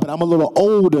 but I'm a little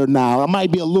older now. I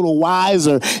might be a little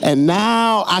wiser, and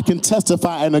now I can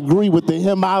testify and agree with the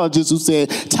hymnologist who said,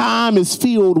 time is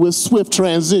filled with swift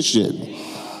transition.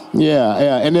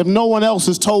 Yeah. And if no one else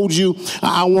has told you,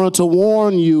 I wanted to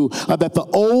warn you that the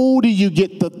older you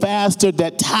get, the faster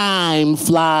that time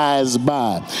flies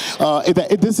by.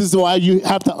 This is why you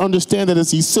have to understand that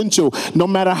it's essential, no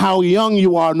matter how young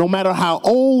you are, no matter how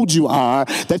old you are,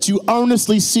 that you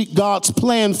earnestly seek God's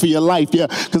plan for your life. Yeah,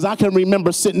 because I can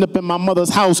remember sitting up in my mother's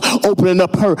house, opening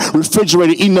up her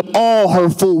refrigerator, eating up all her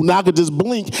food. Now I could just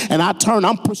blink and I'm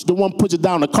pushing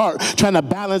down the cart, trying to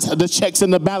balance the checks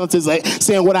and the balances, like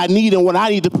saying what I need and what I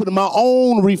need to put in my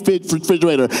own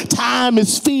refrigerator. Time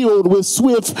is filled with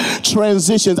swift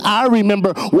transitions. I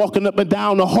remember walking up and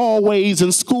down the hallways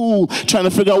in school trying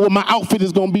to figure out what my outfit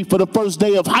is going to be for the first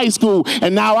day of high school,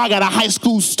 and now I got a high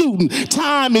school student.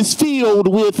 Time is filled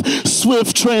with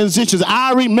swift transitions.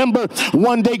 I remember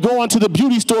one day going to the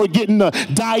beauty store, getting a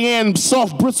Diane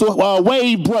soft bristle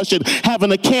wave brush and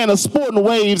having a can of Sporting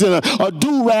Waves and a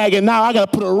do-rag, and now I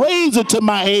got to put a razor to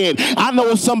my head. I know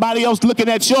it's somebody else looking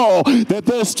at y'all that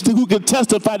there's who can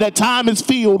testify that time is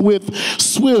filled with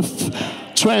swift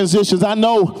transitions. I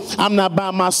know I'm not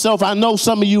by myself. I know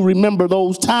some of you remember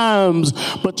those times,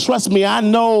 but trust me, I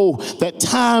know that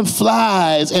time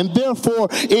flies, and therefore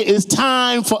it is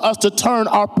time for us to turn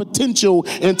our potential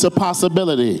into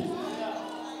possibility.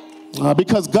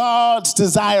 Because God's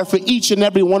desire for each and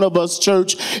every one of us,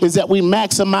 church, is that we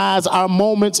maximize our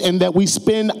moments and that we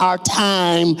spend our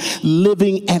time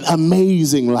living an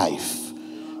amazing life.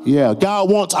 Yeah,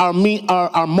 God wants our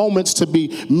moments to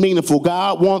be meaningful.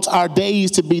 God wants our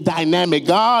days to be dynamic.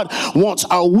 God wants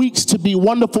our weeks to be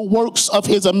wonderful works of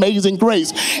his amazing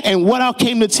grace. And what I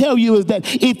came to tell you is that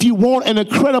if you want an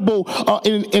incredible,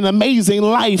 an amazing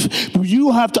life,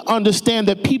 you have to understand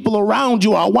that people around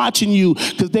you are watching you,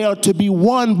 because they are to be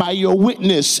won by your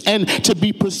witness and to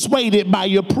be persuaded by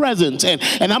your presence. And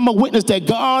I'm a witness that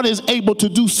God is able to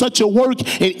do such a work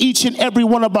in each and every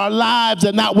one of our lives,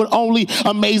 and not would only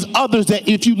amaze others, that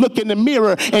if you look in the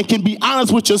mirror and can be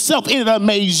honest with yourself, it'll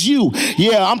amaze you.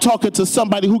 Yeah, I'm talking to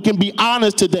somebody who can be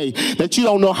honest today, that you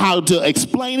don't know how to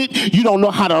explain it, you don't know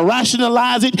how to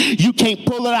rationalize it, you can't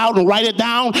pull it out and write it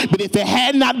down, but if it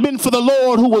had not been for the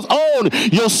Lord who was on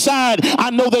your side, I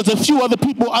know there's a few other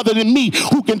people other than me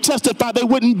who can testify they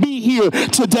wouldn't be here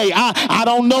today. I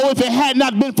don't know if it had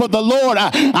not been for the Lord,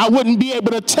 I wouldn't be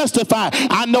able to testify.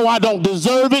 I know I don't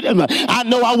deserve it, and I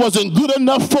know I wasn't good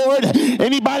enough for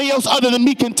it. Anybody else other than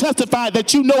me can testify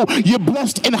that you know you're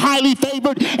blessed and highly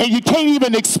favored, and you can't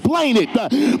even explain it.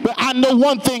 But I know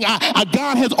one thing,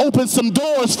 God has opened some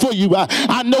doors for you.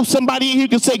 I know somebody in here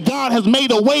can say, God has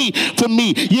made a way for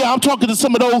me. Yeah, I'm talking to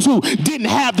some of those who didn't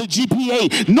have the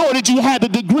GPA, nor did you have the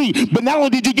degree, but not only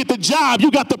did you get the job, you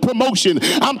got the promotion.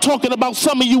 I'm talking about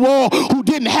some of you all who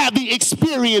didn't have the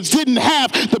experience, didn't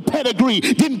have the pedigree,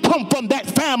 didn't come from that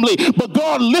family, but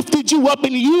God lifted you up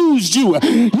and used you.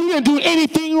 You didn't do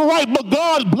anything right, but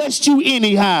God blessed you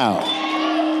anyhow.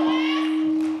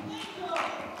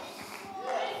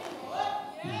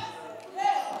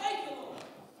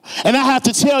 And I have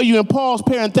to tell you, and pause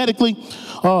parenthetically,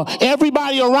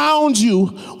 everybody around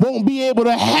you won't be able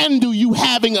to handle you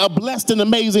having a blessed and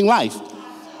amazing life.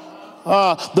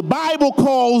 The Bible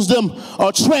calls them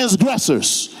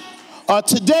transgressors.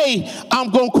 Today, I'm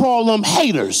going to call them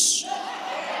haters.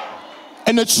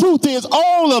 And the truth is,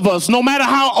 all of us, no matter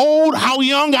how old, how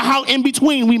young, or how in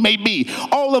between we may be,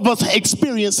 all of us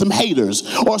experience some haters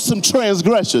or some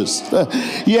transgressors.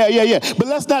 Yeah. But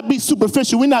let's not be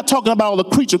superficial. We're not talking about all the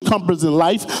creature comforts in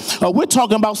life. We're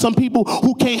talking about some people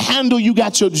who can't handle you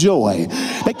got your joy.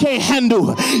 They can't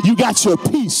handle you got your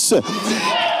peace.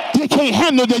 They can't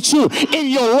handle that you're in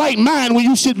your right mind when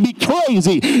you should be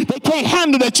crazy. They can't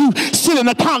handle that you sit in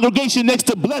a congregation next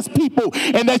to blessed people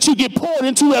and that you get poured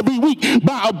into every week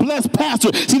by a blessed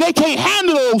pastor. See, they can't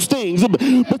handle those things.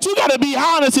 But you got to be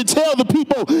honest and tell the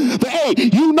people that, hey,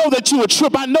 you know that you're a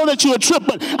trip. I know that you're a trip,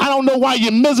 but I don't know why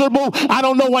you're miserable. I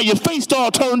don't know why your face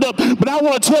all turned up. But I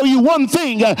want to tell you one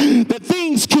thing, that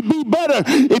things could be better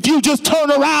if you just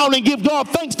turn around and give God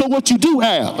thanks for what you do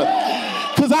have.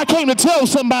 Because I came to tell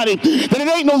somebody that it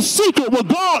ain't no secret what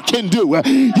God can do.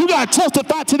 You got to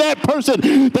testify to that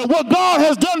person that what God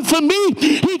has done for me,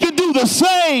 he can do the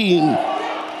same.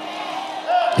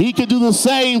 He can do the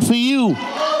same for you.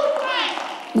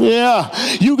 Yeah,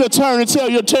 you can turn and tell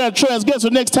your transgressor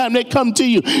next time they come to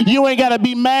you, you ain't got to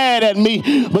be mad at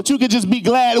me, but you can just be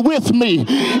glad with me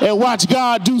and watch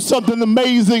God do something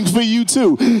amazing for you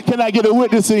too. Can I get a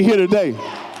witness in here today?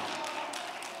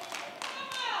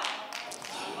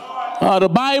 The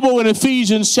Bible in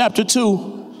Ephesians chapter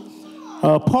 2,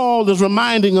 Paul is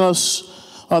reminding us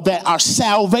that our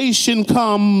salvation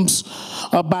comes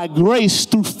by grace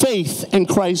through faith in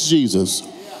Christ Jesus.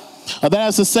 That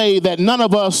is to say that none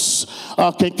of us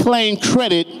can claim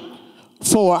credit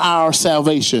for our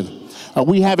salvation.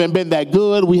 We haven't been that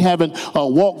good. We haven't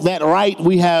walked that right.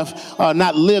 We have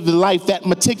not lived life that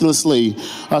meticulously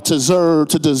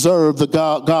to deserve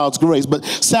God's grace. But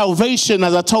salvation,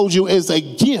 as I told you, is a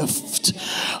gift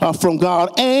from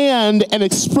God and an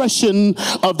expression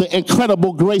of the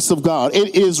incredible grace of God.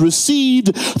 It is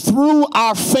received through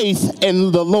our faith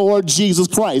in the Lord Jesus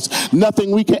Christ.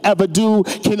 Nothing we can ever do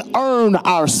can earn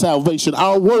our salvation.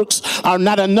 Our works are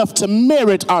not enough to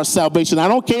merit our salvation. I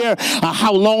don't care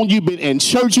how long you've been in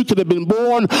church. You could have been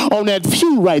born on that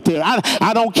pew right there.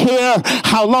 I don't care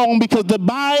how long, because the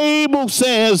Bible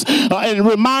says and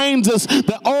reminds us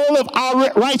that all of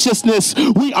our righteousness,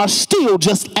 we are still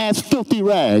just as filthy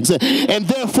rags. And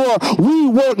therefore, we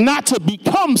work not to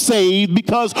become saved,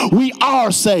 because we are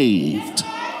saved.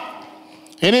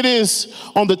 And it is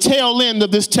on the tail end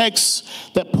of this text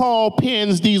that Paul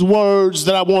pens these words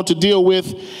that I want to deal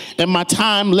with in my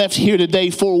time left here today.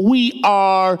 For we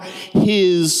are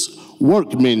his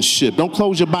workmanship. Don't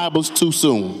close your Bibles too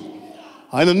soon.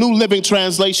 In the New Living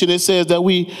Translation, it says that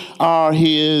we are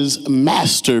his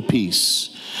masterpiece.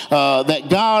 That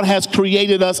God has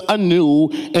created us anew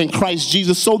in Christ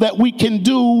Jesus so that we can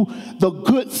do the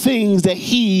good things that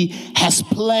he has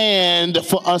planned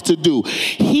for us to do.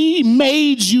 He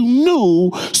made you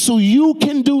new so you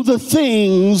can do the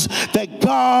things that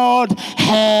God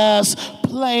has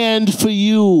planned for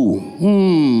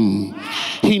you.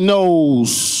 He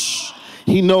knows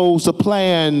the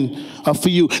plan for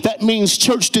you. That means,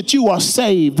 church, that you are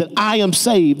saved, that I am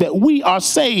saved, that we are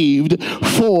saved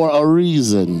for a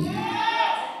reason.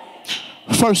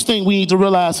 First thing we need to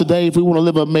realize today, if we want to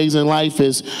live an amazing life,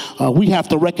 is we have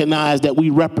to recognize that we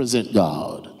represent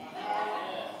God.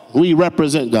 We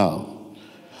represent God.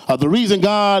 The reason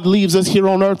God leaves us here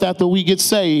on earth after we get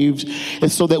saved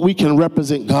is so that we can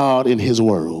represent God in his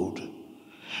world.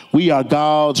 We are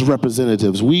God's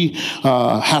representatives. We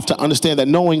have to understand that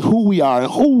knowing who we are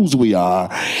and whose we are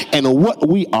and what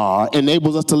we are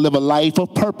enables us to live a life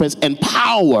of purpose and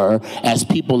power as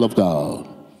people of God.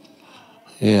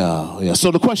 Yeah.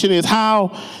 So the question is,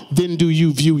 how then do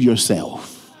you view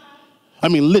yourself? I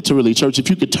mean, literally, church, if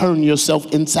you could turn yourself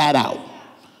inside out,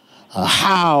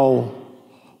 how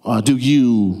do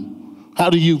you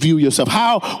view yourself?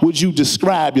 How would you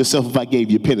describe yourself if I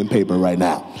gave you pen and paper right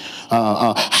now?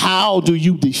 How do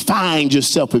you define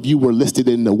yourself if you were listed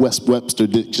in the Webster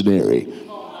Dictionary?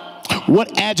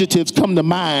 What adjectives come to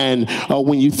mind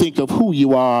when you think of who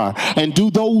you are? And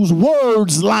do those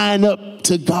words line up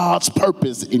to God's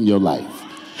purpose in your life?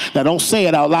 Now, don't say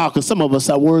it out loud, because some of us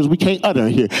have words we can't utter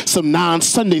here. Some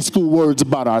non-Sunday school words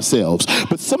about ourselves.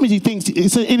 But some of these things,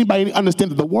 does anybody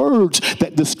understand that the words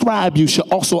that describe you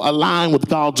should also align with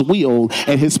God's will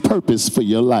and his purpose for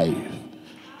your life?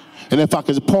 And if I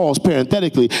could pause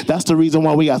parenthetically, that's the reason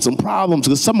why we got some problems,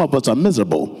 because some of us are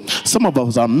miserable. Some of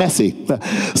us are messy.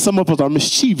 Some of us are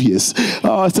mischievous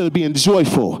instead of being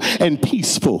joyful and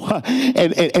peaceful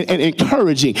and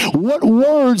encouraging. What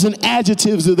words and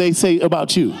adjectives do they say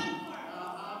about you?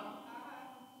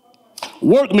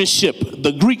 Workmanship,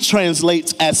 the Greek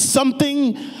translates as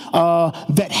something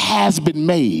that has been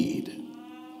made.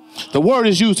 The word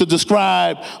is used to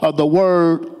describe the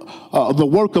work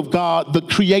of God, the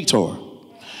Creator.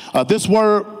 This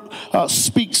word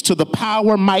speaks to the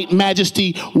power, might,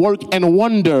 majesty, work, and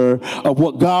wonder of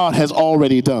what God has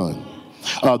already done.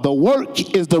 The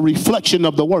work is the reflection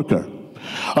of the worker.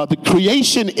 The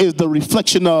creation is the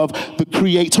reflection of the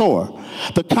Creator.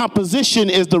 The composition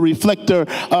is the reflection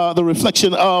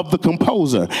of the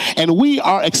composer. And we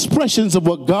are expressions of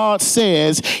what God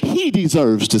says he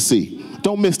deserves to see.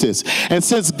 Don't miss this. And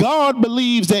since God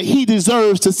believes that he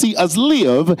deserves to see us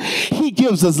live, he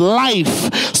gives us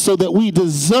life so that we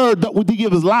deserve, that we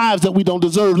give us lives that we don't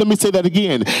deserve. Let me say that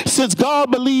again. Since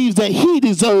God believes that he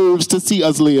deserves to see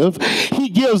us live, he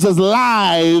gives us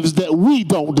lives that we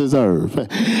don't deserve.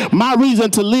 My reason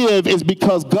to live is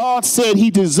because God said he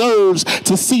deserves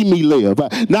to see me live.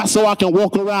 Not so I can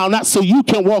walk around, not so you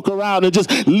can walk around and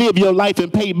just live your life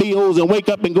and pay bills and wake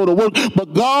up and go to work.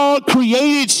 But God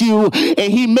created you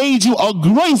and he made you a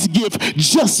grace gift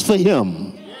just for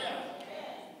him.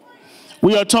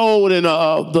 We are told in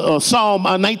Psalm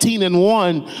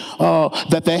 19:1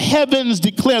 that the heavens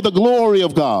declare the glory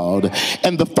of God,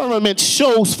 and the firmament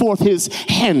shows forth his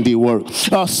handiwork.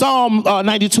 Psalm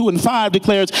 92:5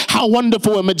 declares, how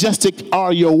wonderful and majestic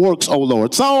are your works, O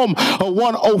Lord. Psalm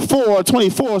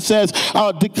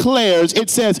 104:24 declares,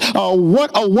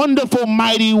 what a wonderful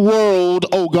mighty world,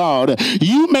 O God.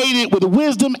 You made it with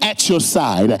wisdom at your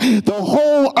side. The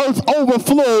whole earth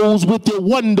overflows with your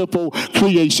wonderful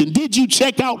creation. Did you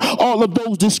check out all of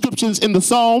those descriptions in the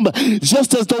psalm?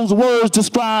 Just as those words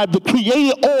describe the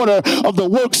created order of the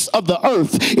works of the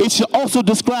earth, it should also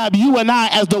describe you and I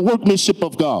as the workmanship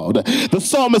of God. The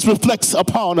psalmist reflects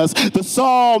upon us. The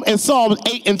psalm in Psalm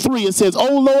 8:3, it says,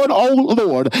 O Lord,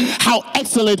 how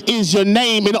excellent is your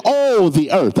name in all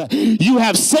the earth. You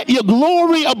have set your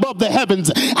glory above the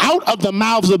heavens. Out of the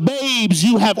mouths of babes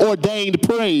you have ordained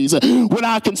praise. When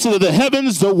I consider the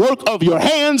heavens, the work of your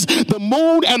hands, the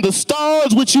moon and the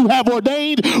stars which you have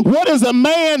ordained, what is a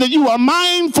man that you are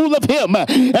mindful of him,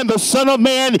 and the son of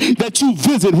man that you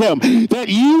visit him, that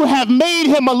you have made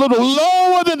him a little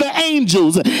lower than the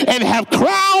angels and have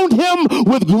crowned him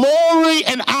with glory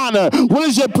and honor. What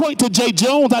is your point to J.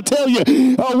 Jones? I tell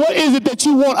you, what is it that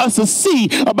you want us to see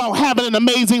about having an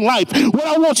amazing life? What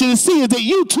I want you to see is that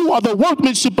you too are the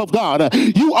workmanship of God.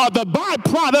 You are the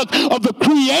byproduct of the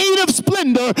creative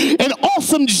splendor and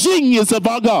awesome genius of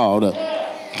our God.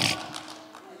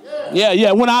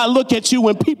 Yeah. When I look at you,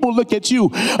 when people look at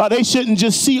you, they shouldn't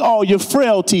just see all your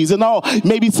frailties and all,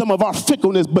 maybe some of our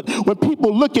fickleness, but when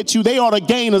people look at you, they ought to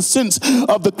gain a sense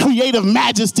of the creative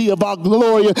majesty of our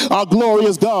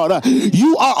glorious God.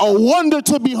 You are a wonder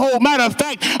to behold. Matter of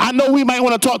fact, I know we might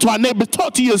want to talk to our neighbors.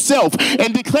 Talk to yourself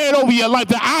and declare it over your life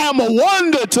that I am a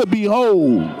wonder to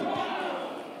behold.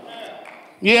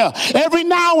 Yeah, every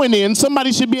now and then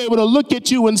somebody should be able to look at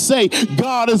you and say,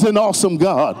 God is an awesome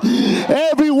God.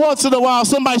 Every once in a while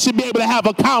somebody should be able to have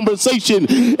a conversation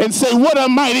and say, what a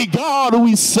mighty God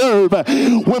we serve.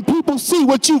 When people see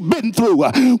what you've been through,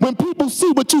 when people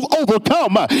see what you've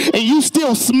overcome, and you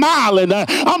still smiling,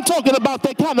 I'm talking about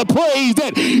that kind of praise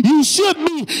that you should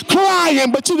be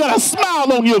crying, but you got a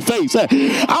smile on your face.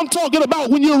 I'm talking about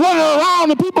when you're running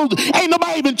around and people ain't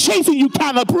nobody even chasing you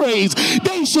kind of praise.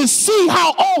 They should see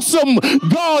how awesome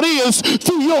God is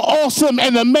through your awesome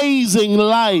and amazing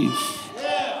life.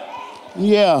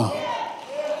 Yeah.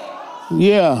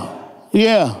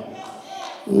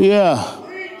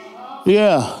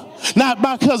 Not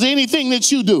because of anything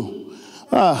that you do,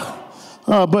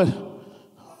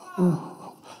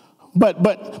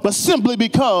 but simply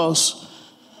because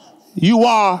you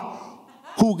are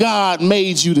who God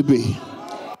made you to be.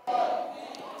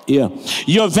 Yeah.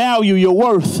 Your value, your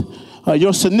worth,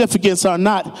 your significance are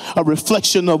not a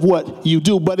reflection of what you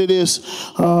do, but it is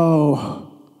what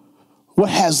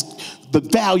has the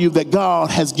value that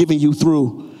God has given you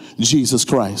through Jesus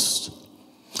Christ.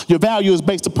 Your value is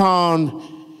based upon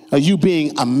you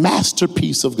being a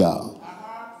masterpiece of God.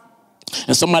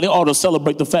 And somebody ought to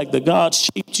celebrate the fact that God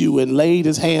shaped you and laid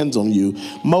his hands on you,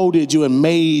 molded you and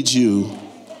made you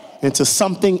into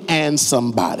something and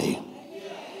somebody.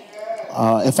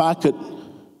 If I could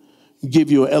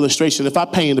give you an illustration, if I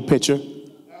painted a picture,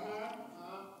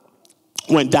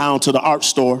 went down to the art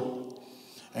store,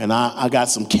 and I got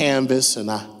some canvas,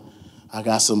 and I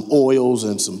got some oils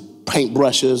and some paint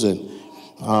brushes, and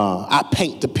I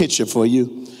paint the picture for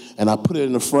you, and I put it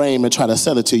in a frame and try to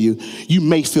sell it to you. You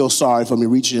may feel sorry for me,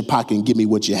 reach in your pocket and give me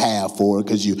what you have for it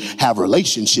because you have a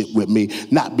relationship with me,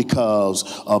 not because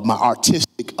of my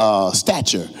artistic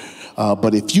stature.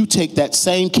 But if you take that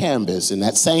same canvas and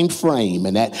that same frame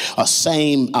and that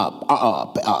same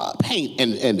paint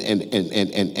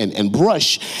and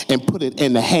brush and put it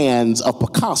in the hands of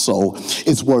Picasso,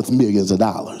 it's worth millions of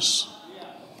dollars.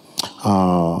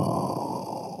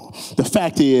 The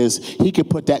fact is, he could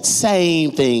put that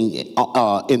same thing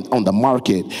on the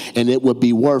market, and it would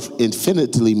be worth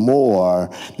infinitely more,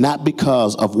 not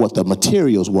because of what the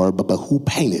materials were, but who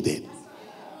painted it.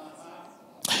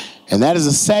 And that is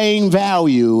the same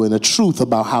value and the truth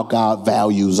about how God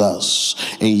values us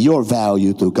and your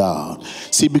value through God.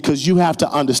 See, because you have to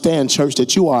understand, church,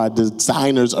 that you are a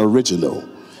designer's original.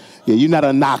 Yeah, you're not a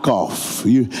knockoff.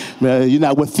 You're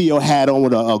not what Theo had on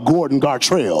with a Gordon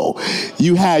Gartrell.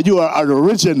 You are an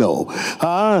original.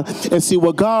 And see,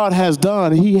 what God has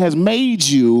done, he has made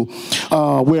you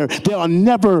where there'll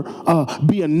never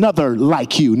be another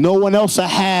like you. No one else will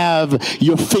have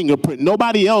your fingerprint.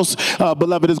 Nobody else,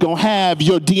 beloved, is going to have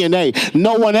your DNA.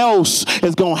 No one else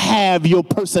is going to have your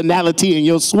personality and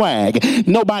your swag.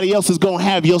 Nobody else is going to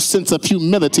have your sense of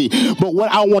humility. But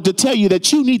what I want to tell you,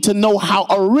 that you need to know how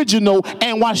original original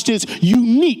and watch this,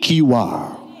 unique you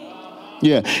are.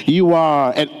 Yeah, you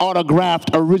are an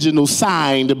autographed original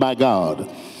signed by God.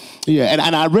 Yeah,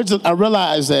 and I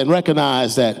realize that and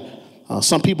recognize that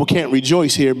some people can't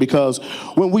rejoice here because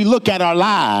when we look at our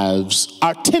lives,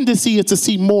 our tendency is to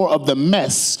see more of the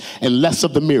mess and less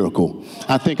of the miracle.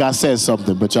 I think I said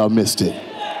something, but y'all missed it.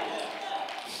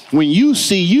 When you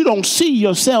don't see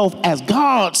yourself as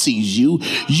God sees you.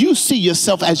 You see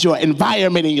yourself as your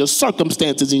environment and your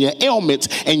circumstances and your ailments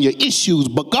and your issues.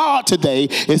 But God today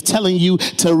is telling you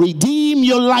to redeem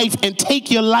your life and take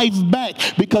your life back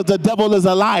because the devil is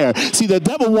a liar. See, the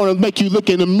devil wants to make you look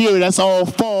in the mirror that's all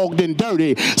fogged and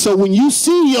dirty. So when you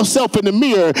see yourself in the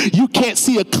mirror, you can't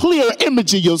see a clear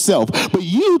image of yourself. But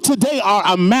you today are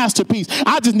a masterpiece.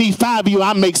 I just need 5 of you.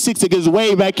 I make 6 that gets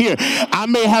way back here. I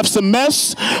may have some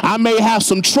mess. I may have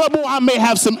some trouble. I may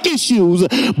have some issues.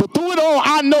 But through it all,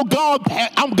 I know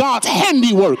I'm God's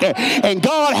handiwork. And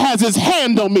God has his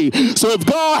hand on me. So if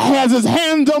God has his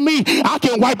hand on me, I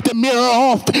can wipe the mirror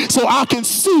off so I can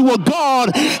see what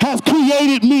God has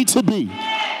created me to be.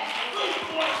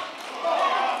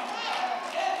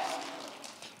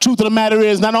 Truth of the matter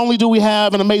is, not only do we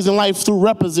have an amazing life through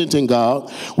representing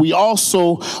God, we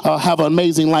also have an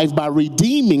amazing life by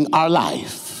redeeming our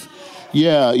life.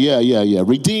 Yeah.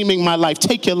 Redeeming my life.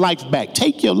 Take your life back.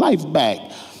 Take your life back.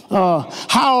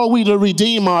 How are we to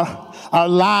redeem our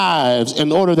lives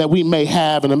in order that we may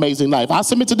have an amazing life? I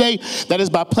submit today that is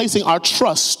by placing our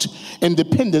trust and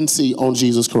dependency on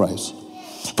Jesus Christ.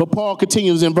 For Paul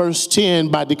continues in verse 10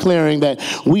 by declaring that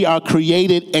we are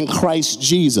created in Christ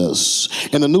Jesus.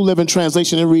 In the New Living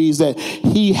Translation, it reads that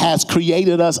he has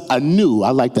created us anew.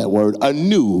 I like that word,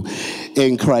 anew,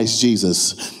 in Christ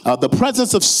Jesus. The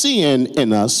presence of sin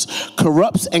in us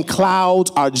corrupts and clouds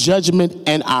our judgment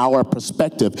and our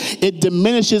perspective. It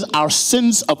diminishes our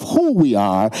sense of who we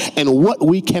are and what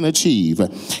we can achieve.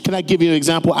 Can I give you an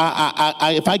example?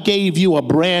 If I gave you a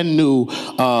brand new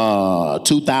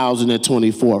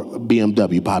 2024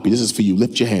 BMW, Poppy, this is for you.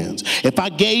 Lift your hands. If I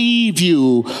gave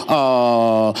you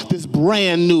this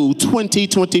brand new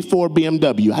 2024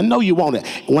 BMW, I know you want it.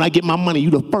 When I get my money,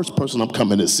 you're the first person I'm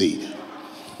coming to see.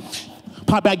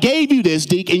 Poppy, I gave you this,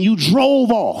 Deke, and you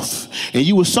drove off, and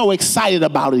you were so excited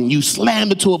about it, and you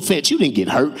slammed into a fence. You didn't get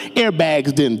hurt.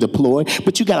 Airbags didn't deploy,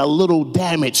 but you got a little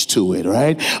damage to it,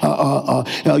 right?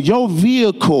 Your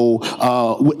vehicle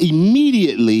will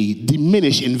immediately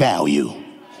diminish in value.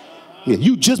 Yeah,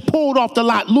 you just pulled off the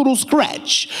lot, little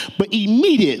scratch, but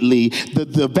immediately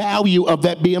the value of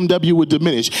that BMW would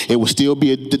diminish. It would still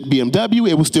be a BMW.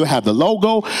 It would still have the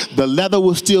logo. The leather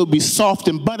will still be soft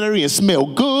and buttery and smell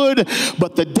good,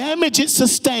 but the damage it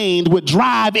sustained would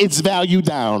drive its value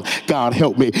down. God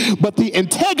help me. But the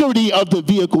integrity of the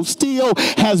vehicle still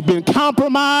has been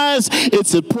compromised.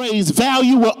 Its appraised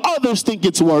value, what others think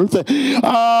it's worth,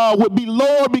 would be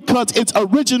lower because its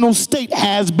original state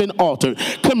has been altered.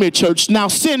 Come here, church. Now,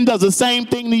 sin does the same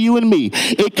thing to you and me.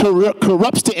 It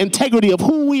corrupts the integrity of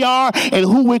who we are and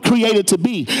who we're created to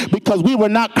be, because we were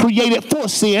not created for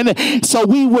sin, so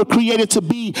we were created to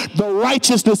be the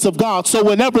righteousness of God. So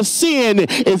whenever sin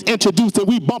is introduced and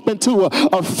we bump into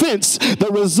a fence, the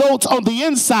result on the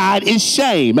inside is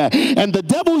shame. And the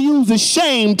devil uses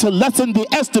shame to lessen the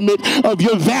estimate of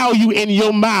your value in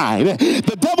your mind.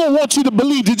 The devil wants you to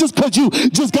believe that just because you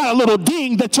just got a little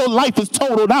ding that your life is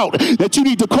totaled out, that you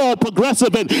need to call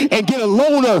progressive and get a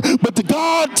loaner. But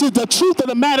the truth of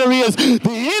the matter is, the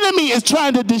enemy is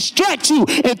trying to distract you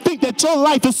and think that your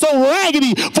life is so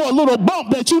raggedy for a little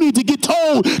bump that you need to get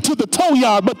towed to the tow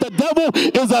yard. But the devil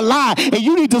is a lie, and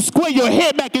you need to square your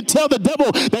head back and tell the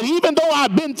devil that even though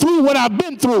I've been through what I've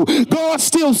been through, God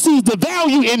still sees the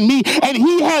value in me, and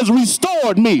he has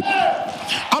restored me.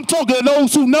 I'm talking to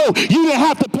those who know you didn't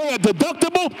have to pay a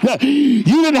deductible. You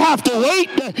didn't have to wait.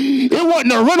 It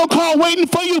wasn't a rental car waiting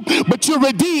for you, but you're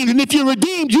redeemed. And if you're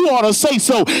redeemed, you ought to say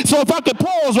so. So if I could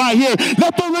pause right here,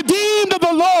 let the redeemed of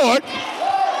the Lord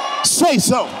say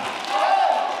so.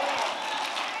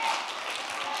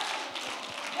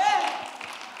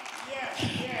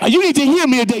 You need to hear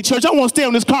me today, church. I want to stay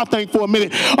on this car thing for a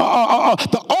minute.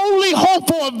 The only hope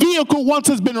for a vehicle once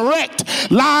it's been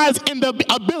wrecked lies in the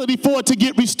ability for it to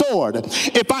get restored.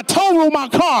 If I total my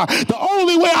car, the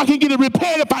only way I can get it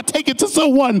repaired if I take it to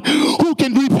someone who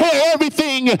can repair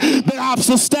everything that I've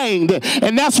sustained.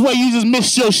 And that's where you just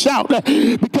missed your shout.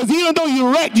 Because even though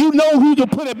you're wrecked, you know who to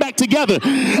put it back together.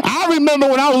 I remember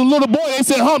when I was a little boy, they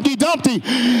said Humpty Dumpty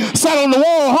sat on the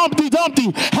wall. Humpty Dumpty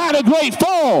had a great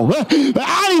fall. But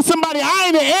I need somebody, I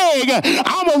ain't an egg.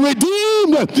 I'm a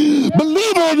redeemed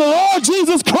believer in the Lord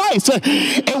Jesus Christ.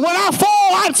 And when I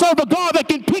fall, I serve a God that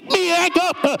can pick me back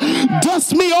up,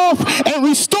 dust me off, and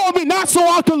restore me, not so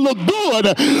I can look good,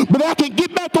 but I can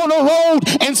get back on the road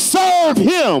and serve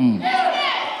him.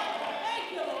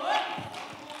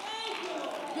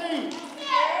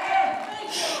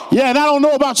 Yeah, and I don't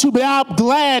know about you, but I'm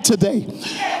glad today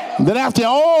that after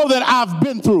all that I've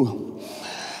been through,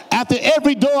 after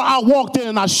every door I walked in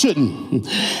and I shouldn't,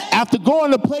 after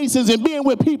going to places and being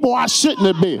with people I shouldn't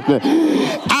have been,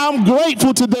 I'm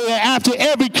grateful today that after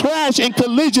every crash and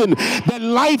collision that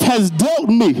life has dealt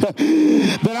me,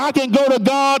 that I can go to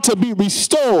God to be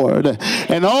restored,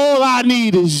 and all I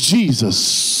need is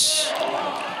Jesus.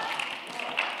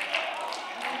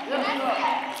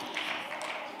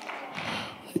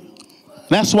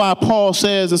 That's why Paul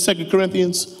says in 2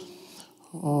 Corinthians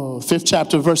 5th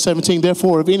chapter, verse 17,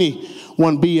 therefore, if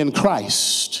anyone be in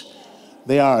Christ,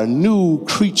 they are a new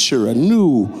creature, a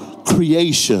new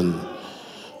creation.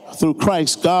 Through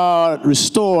Christ, God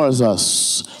restores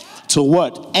us to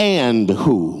what and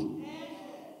who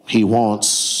he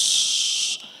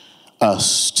wants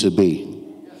us to be.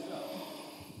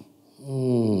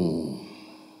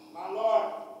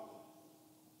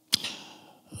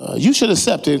 You should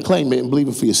accept it and claim it and believe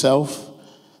it for yourself.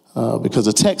 Because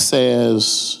the text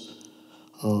says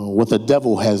what the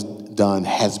devil has done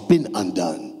has been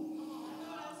undone.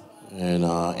 And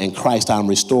in Christ I'm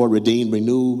restored, redeemed,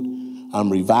 renewed,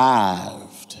 I'm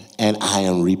revived, and I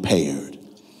am repaired.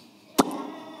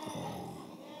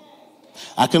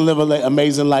 I can live an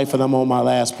amazing life, and I'm on my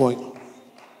last point.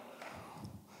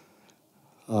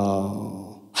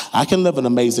 I can live an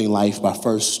amazing life by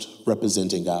first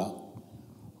representing God.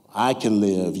 I can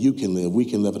live, you can live, we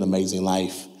can live an amazing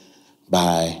life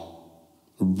by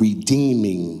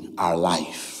redeeming our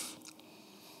life.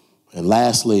 And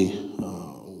lastly,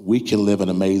 we can live an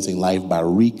amazing life by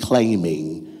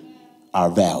reclaiming our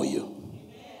value.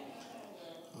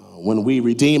 When we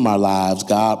redeem our lives,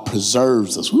 God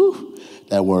preserves us. Whew,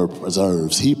 that word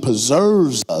preserves. He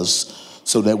preserves us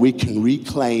so that we can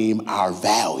reclaim our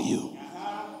value.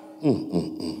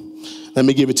 Let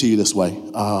me give it to you this way.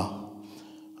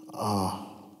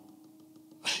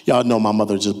 Y'all know my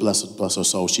mother, just bless her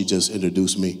soul. She just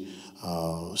introduced me.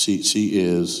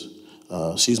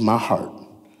 She's my heart.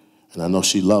 And I know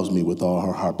she loves me with all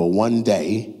her heart. But one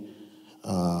day,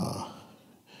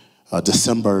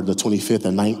 December the 25th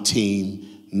of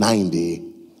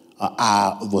 1990,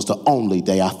 I was the only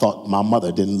day I thought my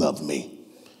mother didn't love me.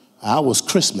 I was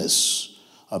Christmas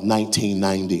of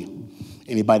 1990.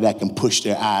 Anybody that can push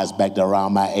their eyes back to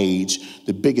around my age,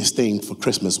 the biggest thing for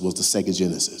Christmas was the Sega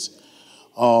Genesis.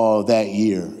 Oh, that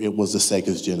year, it was the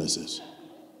Sega Genesis.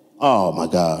 Oh, my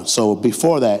God. So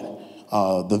before that,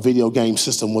 the video game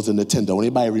system was a Nintendo.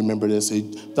 Anybody remember this?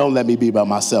 Don't let me be by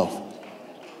myself.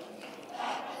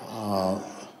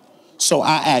 So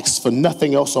I asked for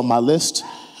nothing else on my list.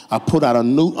 I put out a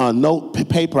note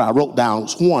paper. I wrote down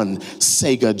one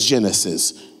Sega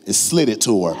Genesis and slid it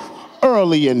to her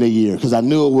early in the year because I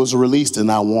knew it was released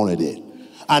and I wanted it.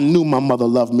 I knew my mother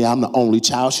loved me. I'm the only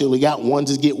child. She only got one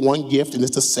to get one gift, and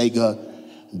it's the Sega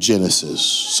Genesis.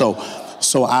 So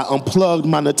I unplugged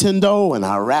my Nintendo and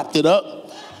I wrapped it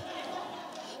up,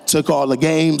 took all the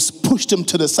games, pushed them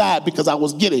to the side because I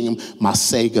was getting my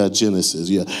Sega Genesis.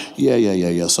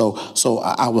 Yeah. So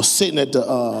I was sitting at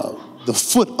the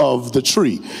foot of the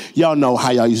tree. Y'all know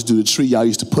how y'all used to do the tree. Y'all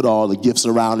used to put all the gifts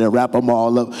around there, wrap them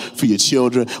all up for your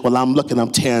children. Well, I'm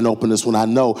tearing open this when I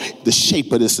know the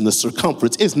shape of this and the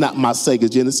circumference is not my Sega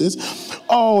Genesis.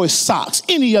 Oh, it's socks.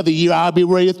 Any other year, I'd be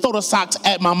ready to throw the socks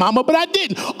at my mama, but I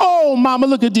didn't. Oh, mama,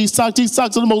 look at these socks. These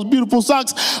socks are the most beautiful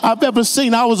socks I've ever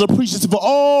seen. I was appreciative for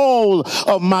all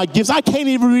of my gifts. I can't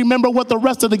even remember what the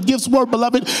rest of the gifts were,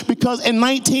 beloved, because in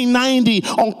 1990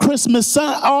 on Christmas,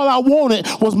 all I wanted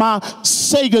was my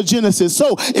Sega Genesis.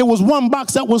 So it was one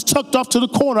box that was tucked off to the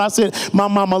corner. I said, my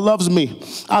mama loves me.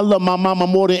 I love my mama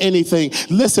more than anything.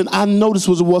 Listen, I know this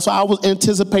was a war, so I was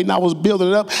anticipating, I was building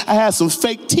it up. I had some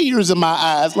fake tears in my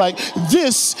eyes. Like,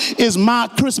 this is my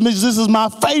Christmas. This is my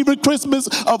favorite Christmas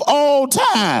of all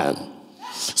time.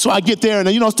 So I get there, and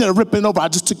instead of ripping it over, I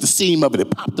just took the seam of it and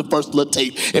popped the first little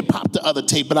tape and popped the other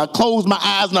tape. And I closed my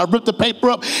eyes and I ripped the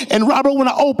paper up. And Robert, when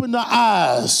I opened the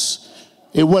eyes,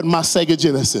 it wasn't my Sega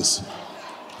Genesis.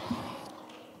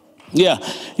 Yeah.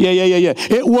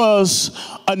 It was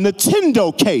a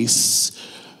Nintendo case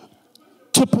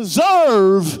to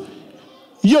preserve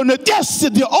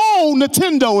the old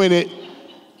Nintendo in it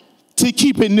to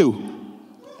keep it new.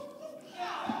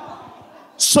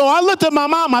 So I looked at my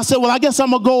mom. I said, well, I guess I'm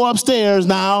going to go upstairs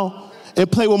now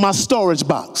and play with my storage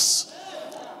box.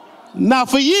 Now,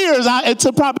 for years,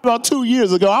 until probably about 2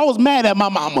 years ago, I was mad at my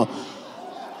mama.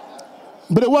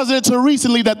 But it wasn't until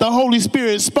recently that the Holy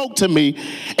Spirit spoke to me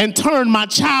and turned my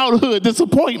childhood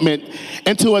disappointment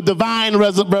into a divine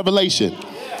revelation.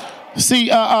 See,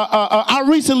 I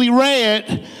recently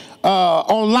read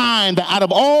online that out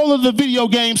of all of the video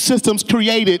game systems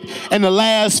created in the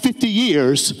last 50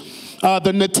 years,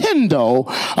 the Nintendo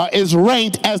is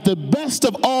ranked as the best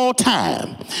of all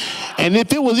time. And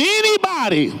if it was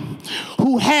anybody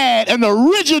who had an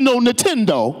original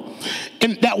Nintendo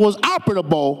and that was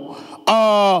operable,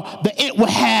 that it would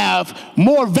have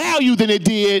more value than it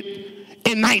did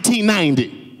in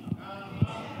 1990.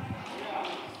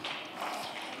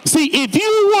 See, if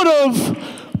you would have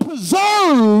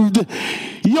preserved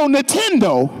your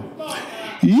Nintendo,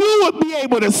 you would be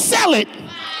able to sell it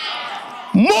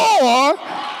for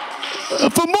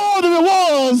more than it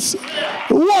was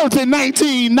worth in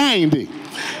 1990.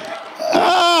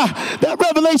 That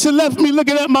revelation left me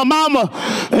looking at my mama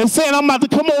and saying, I'm about to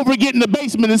come over and get in the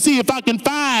basement and see if I can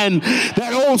find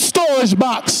that old storage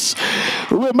box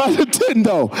with my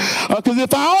Nintendo. Because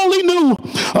if I only knew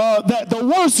that the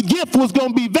worst gift was going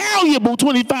to be valuable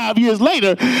 25 years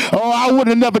later, I would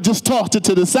have never just tossed it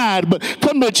to the side. But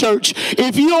come here, church,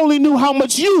 if you only knew how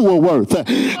much you were worth,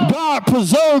 God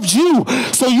preserved you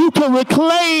so you can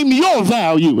reclaim your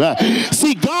value.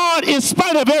 See, God, in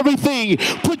spite of everything,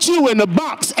 put you in a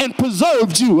box and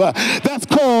preserved you. That's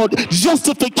called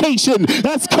justification.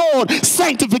 That's called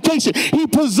sanctification. He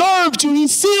preserved you. He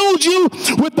sealed you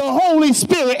with the Holy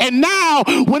Spirit. And now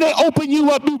when they open you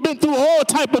up, you've been through all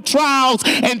type of trials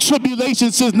and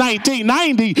tribulations since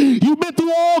 1990. You've been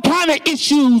through all kind of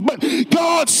issues, but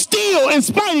God still, in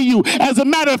spite of you, as a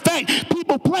matter of fact,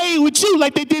 people play with you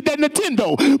like they did that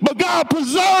Nintendo, but God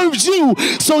preserved you,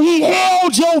 so he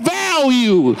held your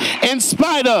value in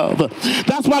spite of.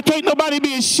 That's why can't nobody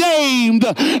be ashamed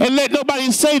and let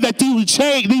nobody say that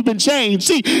you've been changed.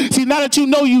 See, now that you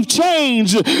know you've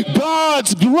changed,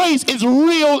 God's grace is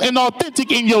real and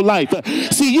authentic in your life.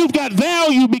 See, you've got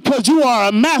value because you are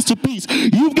a masterpiece.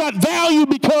 You've got value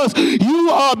because you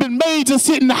have been made to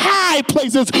sit in high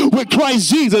places with Christ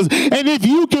Jesus. And if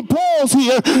you can pause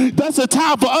here, that's a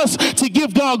time for us to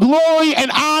give God glory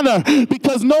and honor,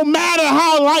 because no matter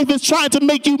how life is trying to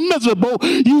make you miserable,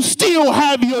 you still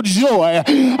have your joy.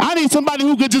 I need somebody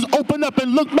who could just open up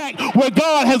and look back where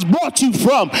God has brought you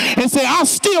from and say, I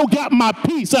still got my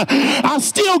peace. I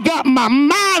still got my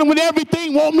mind when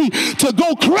everything want me to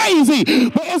go crazy.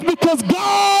 But it's because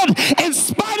God, in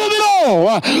spite of it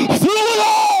all, through it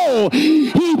all,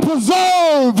 he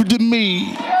preserved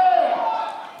me.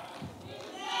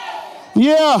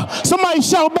 Yeah, somebody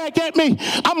shout back at me,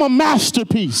 I'm a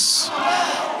masterpiece.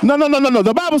 No.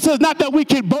 The Bible says not that we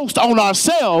can boast on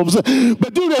ourselves,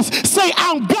 but do this. Say,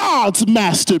 I'm God's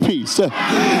masterpiece.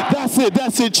 That's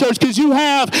it, church, because you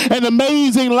have an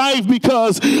amazing life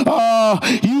because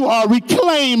you are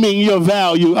reclaiming your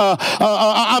value.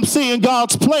 I'm seeing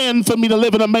God's plan for me to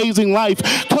live an amazing life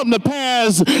come to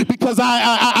pass because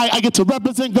I get to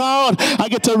represent God. I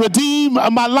get to redeem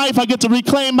my life. I get to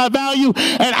reclaim my value,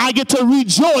 and I get to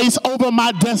rejoice over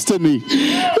my destiny.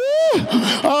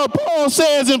 Paul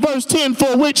says in verse 10,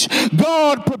 for which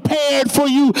God prepared for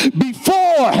you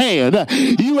beforehand.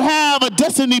 You have a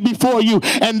destiny before you,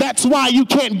 and that's why you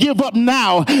can't give up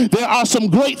now. There are some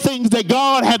great things that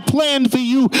God had planned for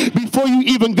you before you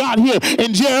even got here.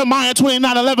 In Jeremiah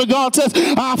 29:11, God says,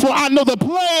 for I know the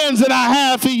plans that I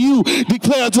have for you,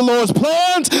 declares the Lord's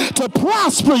plans to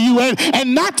prosper you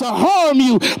and not to harm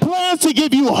you, plans to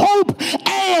give you hope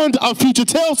and a future.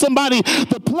 Tell somebody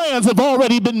the plans have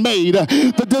already been made.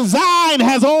 The design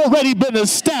has already been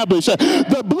established.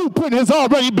 The blueprint has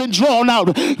already been drawn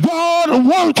out. God's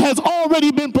work has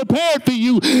already been prepared for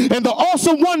you. And the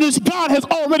awesome wonders God has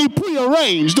already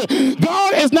prearranged.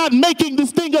 God is not making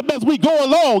this thing up as we go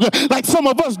along like some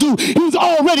of us do. He's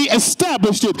already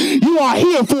established it. You are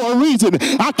here for a reason.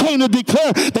 I came to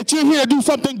declare that you're here to do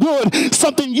something good,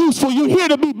 something useful. You're here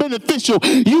to be beneficial.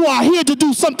 You are here to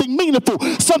do something meaningful,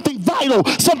 something vital,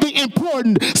 something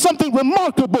important, something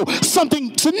remarkable,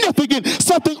 something significant,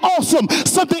 something awesome,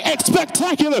 something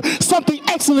spectacular, something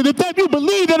excellent. If that you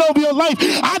believe that over your life,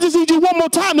 I just need you one more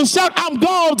time to shout, I'm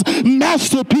God's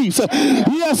masterpiece.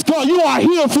 Yes, God, you are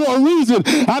here for a reason.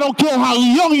 I don't care how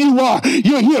young you are,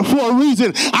 you're here for a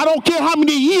reason. I don't care how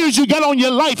many years you got on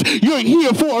your life, you're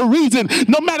here for a reason.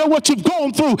 No matter what you've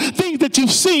gone through, things that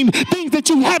you've seen, things that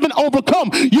you haven't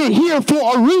overcome, you're here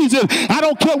for a reason. I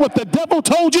don't care what the devil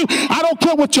told you. I don't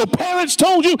care what your parents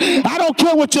told you. I don't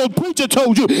care what your preacher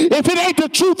told you. If it ain't the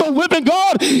truth of living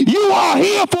God, you are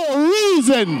here for a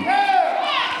reason.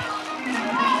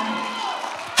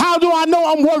 How do I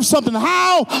know I'm worth something?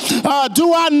 How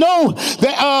do I know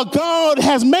that God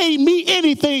has made me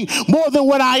anything more than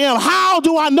what I am? How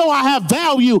do I know I have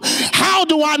value? How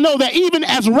do I know that even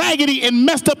as raggedy and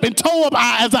messed up and tore up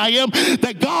as I am,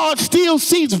 that God still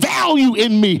sees value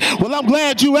in me? Well, I'm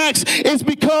glad you asked. It's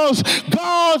because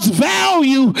God's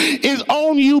value is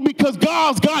on you because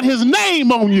God's got his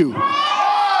name on you.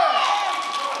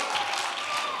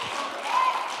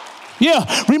 Yeah,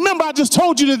 remember I just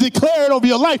told you to declare it over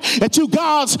your life that you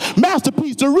God's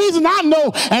masterpiece. The reason I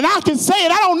know, and I can say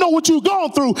it, I don't know what you've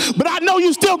gone through, but I know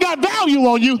you still got value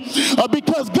on you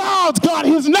because God's got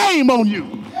his name on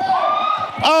you.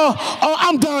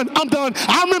 I'm done.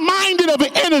 I'm reminded of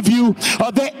an interview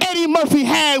that Eddie Murphy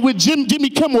had with Jimmy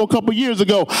Kimmel a couple years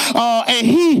ago. And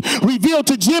he revealed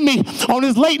to Jimmy on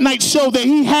his late night show that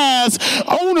he has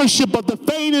ownership of the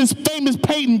famous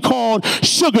painting called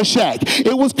Sugar Shack.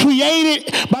 It was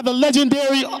created by the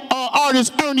legendary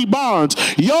artist Ernie Barnes.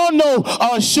 Y'all know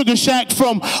Sugar Shack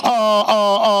from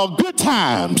Good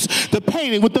Times, the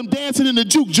painting with them dancing in the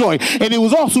juke joint. And it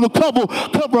was also the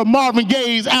cover of Marvin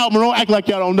Gaye's album. Don't act like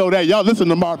y'all don't know that. Y'all listen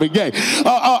to Marvin Gaye.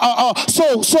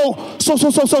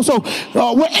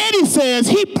 What Eddie says,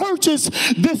 he purchased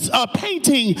this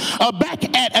painting back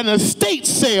at an estate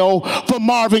sale for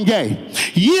Marvin Gaye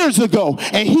years ago,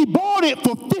 and he bought it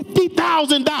for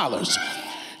 $50,000.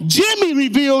 Jimmy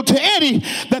revealed to Eddie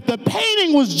that the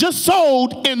painting was just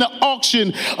sold in the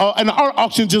auction, an art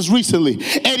auction just recently.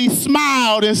 Eddie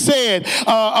smiled and said,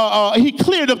 he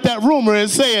cleared up that rumor and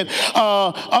said,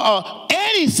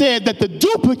 Eddie said that the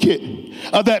duplicate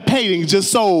of that painting just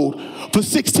sold for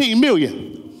 $16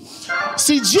 million.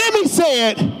 See, Jimmy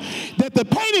said that the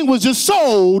painting was just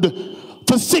sold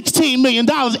for $16 million.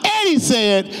 Eddie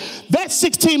said that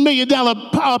 $16 million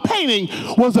painting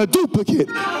was a duplicate.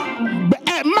 But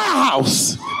at my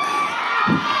house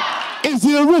is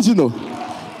the original.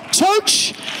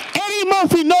 Church, Eddie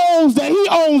Murphy knows that he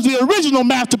owns the original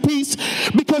masterpiece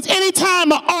because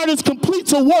anytime an artist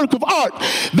completes a work of art,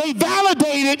 they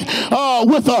validate it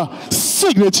with a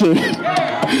signature.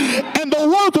 And the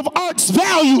work of art's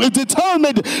value is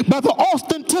determined by the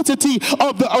authenticity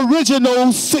of the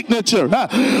original signature.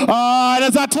 And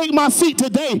as I take my seat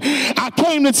today, I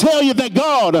came to tell you that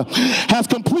God has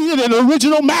completed an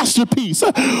original masterpiece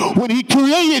when he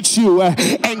created you,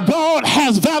 and God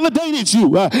has validated you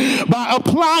by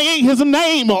applying his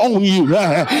name on you.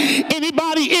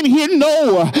 Anybody in here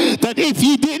know that if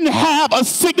he didn't have a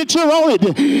signature on it,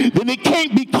 then it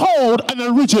can't be called an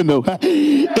original?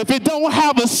 If it don't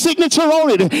have a signature on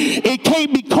it, it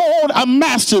can't be called a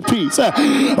masterpiece.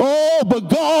 But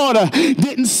God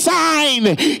didn't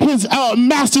sign his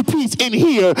masterpiece in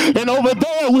here and over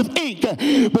there with ink.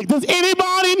 But does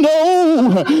anybody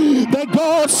know that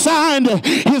God signed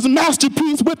his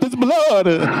masterpiece with his blood?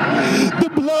 The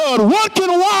blood. What can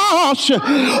wash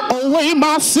away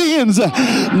my sins?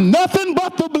 Nothing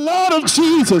but the blood of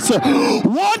Jesus.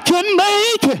 What can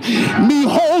make me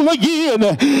whole again?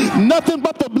 Nothing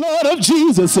but the blood of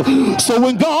Jesus. So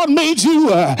when God made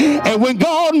you, and when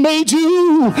God made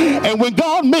you, and when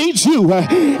God made you,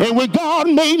 and when God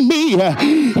made me,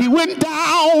 he went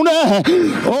down,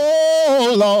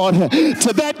 oh Lord,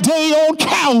 to that day on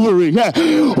Calvary.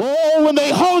 Oh, when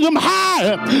they hung him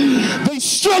high, they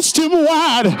stretched him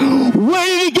wide. Where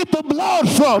did he get the blood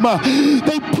from?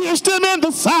 They pierced him in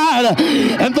the side,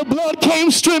 and the blood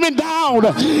came streaming down.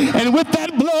 And with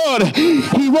that blood,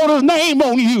 he wrote his name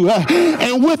on you.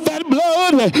 And with that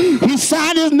blood, he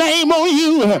signed his name on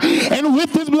you. And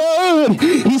with his blood,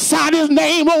 he signed his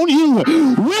name on you.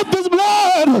 With his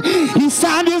blood, he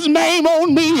signed his name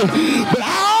on me. But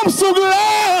I'm so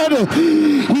glad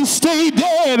he stayed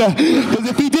dead. Because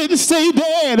if he didn't stay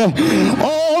dead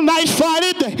all night Friday,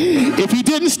 if he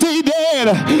didn't stay dead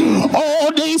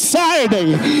all day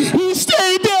Saturday, he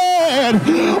stayed dead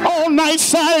all night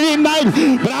Saturday night.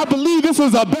 But I believe this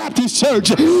is a Baptist church.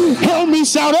 Help me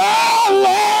shout,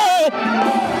 oh Lord!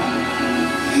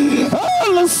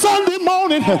 On Sunday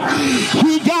morning,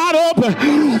 he got up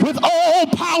with all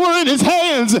power in his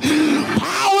hands.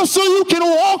 Power so you can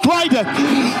walk right.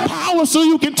 Power so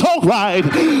you can talk right.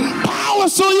 Power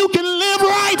so you can live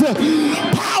right.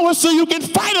 Power so you can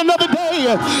fight another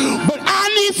day. But I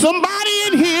need somebody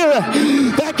in here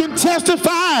that can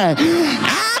testify.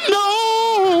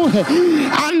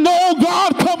 I know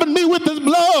God covered me with his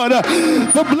blood.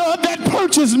 The blood that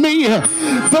purchased me.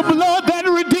 The blood that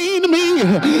redeemed me.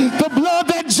 The blood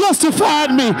that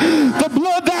justified me. The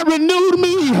blood that renewed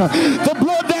me. The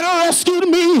blood that rescued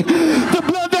me. The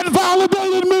blood that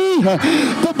validated me.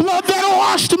 The blood that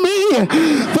washed me.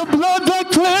 The blood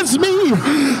that cleansed me.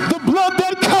 The blood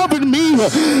that covered me.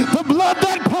 The blood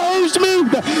that purged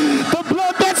The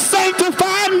blood that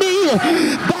sanctified me.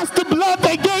 That's the blood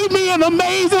that gave me an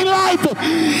amazing life.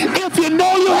 If you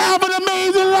know you have an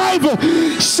amazing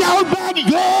life, shout back,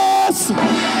 yes,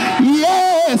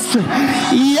 yes,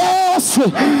 yes,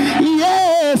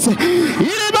 yes.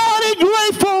 Anybody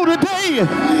grateful today?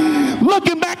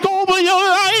 Looking back over your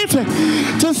life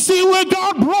to see where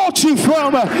God brought you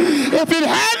from. If it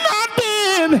had not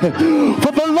been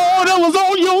for the Lord that was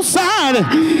on your side,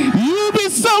 you'd be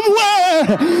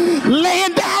somewhere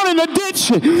laying down in a ditch.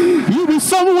 You'd be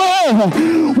somewhere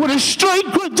with a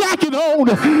straight good jacket on.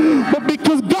 But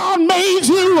because God made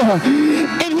you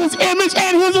in his image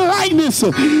and his likeness,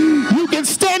 you can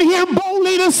stand here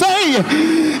boldly to say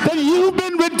that you've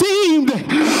been redeemed,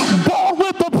 bought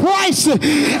with a price,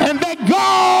 and that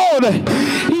God,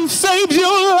 he saved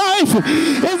your life.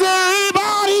 Is there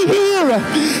anybody here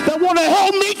that want to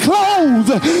help me close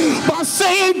by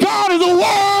saying God is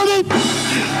worthy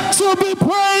to be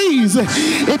praised?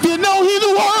 If you know he's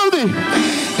worthy,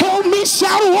 help me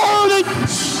shout worthy.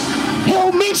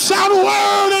 Help me shout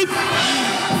worthy.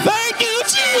 Thank you,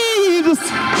 Jesus.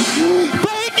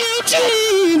 Thank you,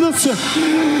 Jesus.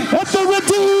 Let the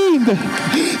redeemed,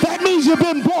 that means you've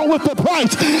been bought with the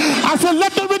price. I said,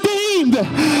 let the redeemed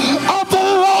of the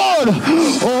Lord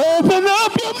open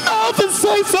up your mouth and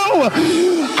say so.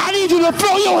 I need you to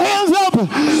throw your hands up,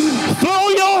 throw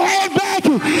your head back,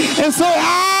 and say,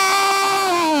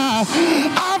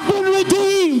 I've been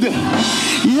redeemed.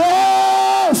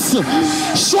 Yes.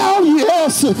 Shout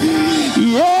yes.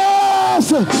 Yes.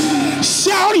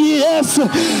 Shout yes.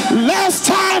 Last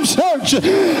time, church,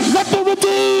 let the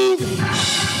redeemed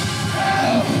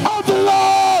of the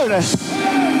Lord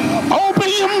open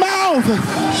your mouth.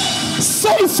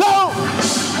 Say so.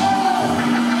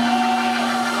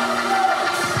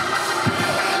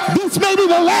 This may be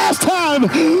the last time.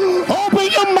 Open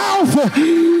your mouth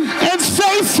and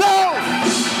say so.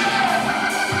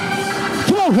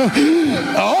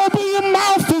 Open your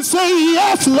mouth and say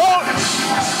yes, Lord.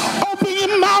 Open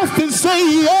your mouth and say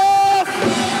yes.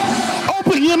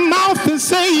 Open your mouth and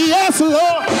say yes,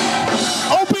 Lord.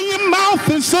 Open your mouth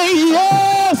and say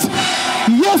yes.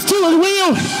 Yes to his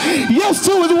will. Yes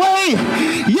to his way.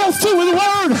 Yes to his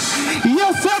word.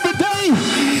 Yes every day.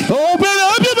 Open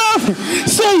up your mouth.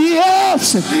 Say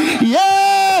yes.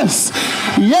 Yes.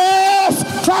 Yes.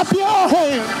 Clap your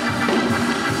hands.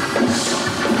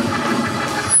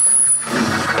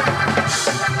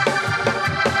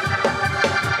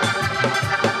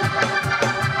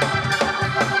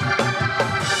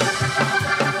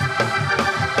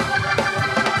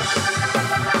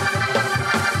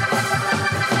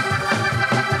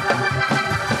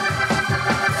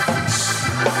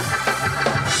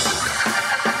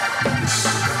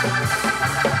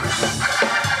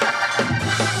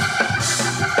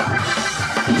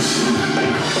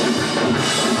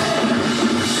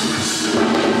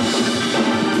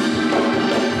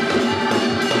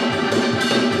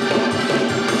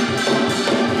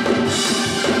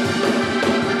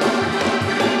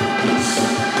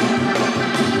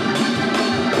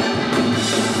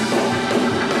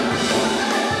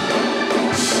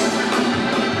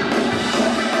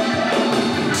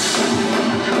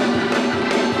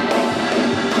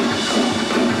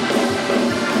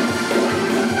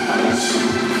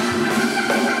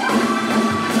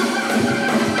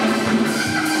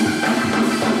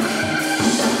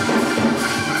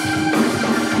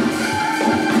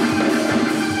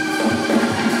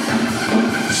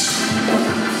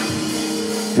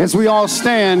 As we all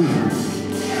stand,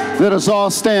 let us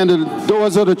all stand. The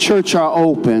doors of the church are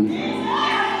open.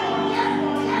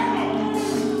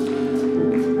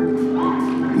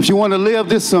 If you want to live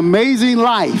this amazing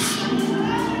life,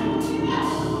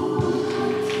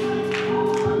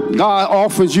 God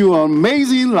offers you an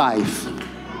amazing life.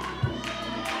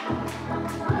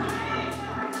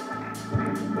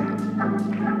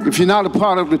 If you're not a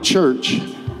part of the church,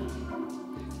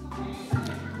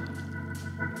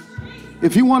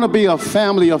 if you want to be a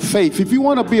family of faith, if you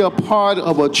want to be a part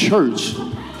of a church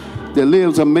that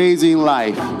lives amazing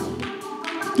life,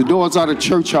 the doors of the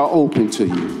church are open to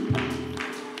you.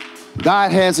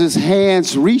 God has his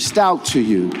hands reached out to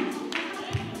you.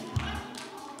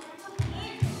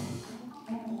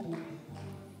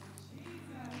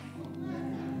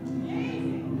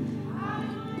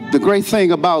 The great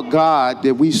thing about God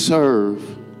that we serve,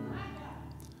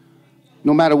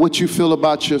 no matter what you feel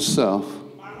about yourself,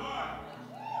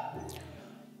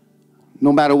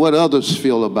 no matter what others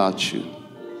feel about you,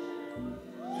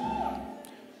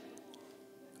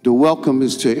 the welcome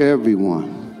is to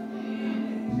everyone.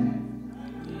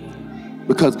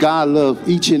 Because God loves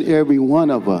each and every one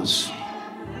of us.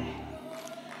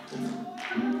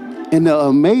 And the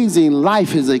amazing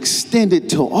life is extended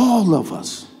to all of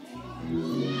us.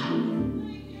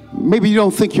 Maybe you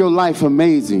don't think your life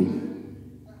amazing,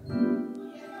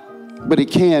 but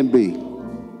it can be.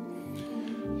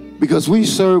 Because we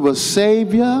serve a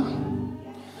Savior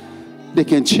that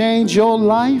can change your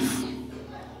life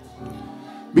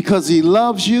because he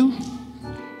loves you.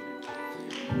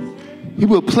 He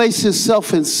will place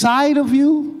himself inside of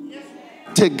you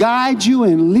to guide you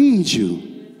and lead you.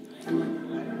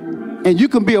 And you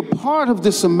can be a part of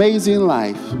this amazing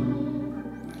life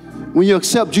when you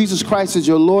accept Jesus Christ as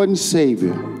your Lord and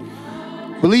Savior.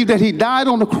 Believe that he died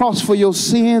on the cross for your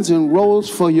sins and rose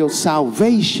for your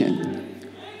salvation.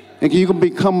 And you can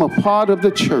become a part of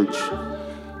the church,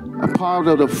 a part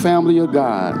of the family of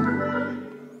God.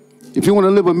 If you want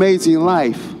to live an amazing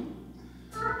life,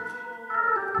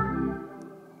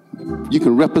 you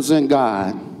can represent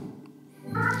God.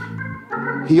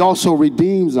 He also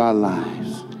redeems our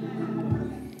lives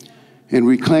and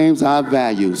reclaims our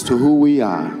values to who we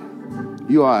are.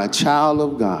 You are a child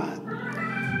of God.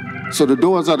 So the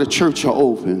doors of the church are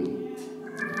open.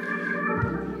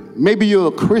 Maybe you're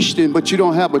a Christian, but you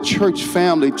don't have a church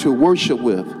family to worship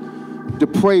with, to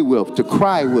pray with, to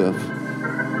cry with.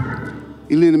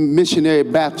 Elim Missionary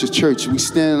Baptist Church, we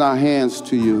stand in our hands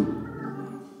to you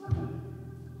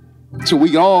so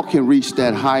we all can reach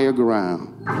that higher ground.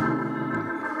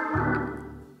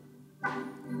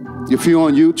 If you're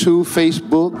on YouTube,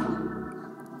 Facebook,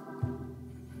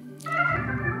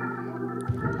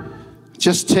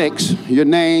 just text your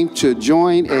name to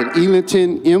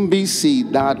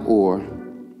join@elingtonmbc.org.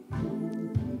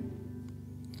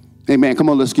 Amen. Come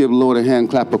on, let's give the Lord a hand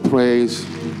clap of praise.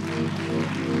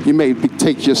 You may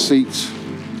take your seats.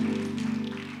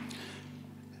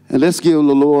 And let's give the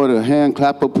Lord a hand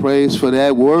clap of praise for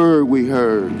that word we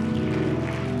heard.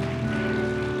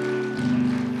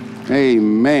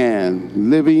 Amen.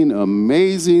 Living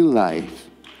amazing life.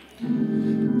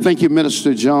 Thank you,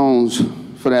 Minister Jones,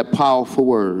 for that powerful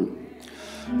word.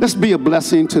 Let's be a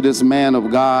blessing to this man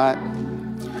of God.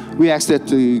 We ask that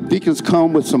the deacons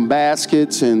come with some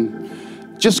baskets and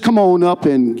just come on up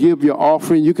and give your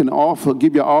offering. You can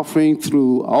give your offering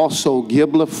through also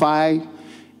Giblify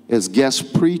as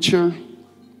guest preacher.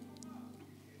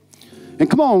 And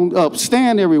come on up,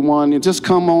 stand everyone, and just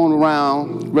come on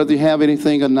around, whether you have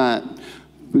anything or not.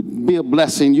 Be a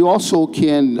blessing. You also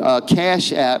can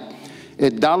cash app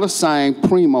at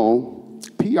 $Primo,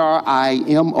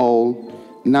 Primo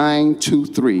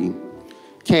 923.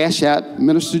 Cash app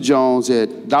Minister Jones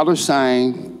at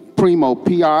 $Primo,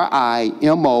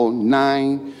 Primo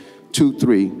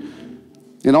 923.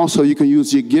 And also you can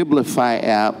use your Giblify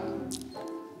app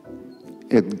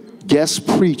at guest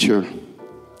preacher.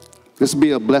 Let's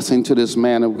be a blessing to this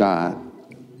man of God.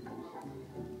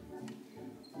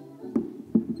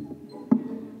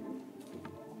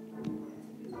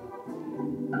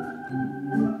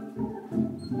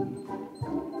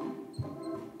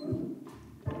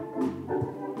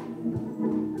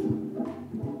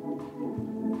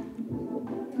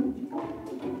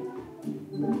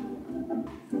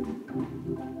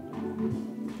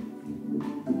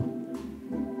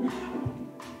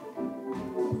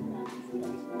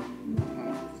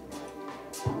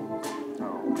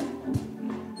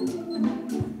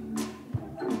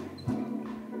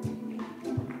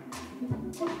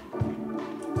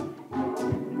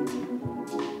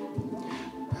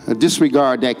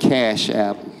 Disregard that cash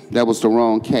app. That was the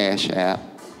wrong cash app.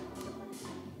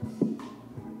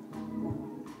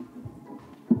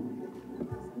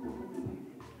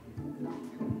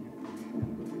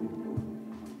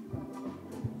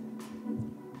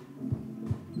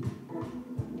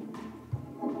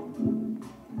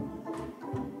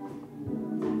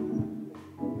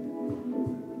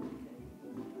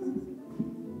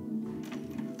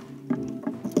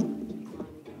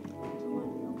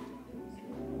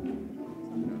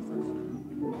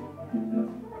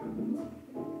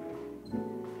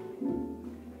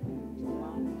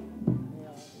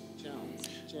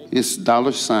 It's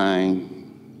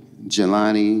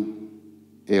 $Jelani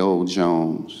L.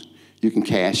 Jones. You can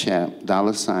cash app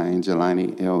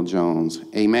 $Jelani L. Jones.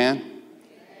 Amen?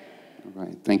 All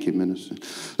right. Thank you, Minister.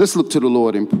 Let's look to the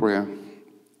Lord in prayer.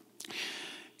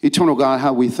 Eternal God,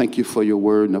 how we thank you for your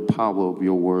word and the power of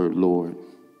your word, Lord.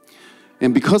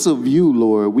 And because of you,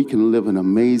 Lord, we can live an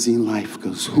amazing life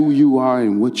because who you are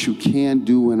and what you can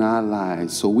do in our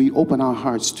lives. So we open our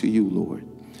hearts to you, Lord.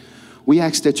 We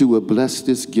ask that you would bless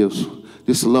this gift,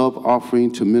 this love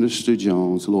offering to Minister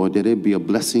Jones, Lord, that it be a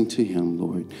blessing to him,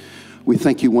 Lord. We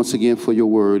thank you once again for your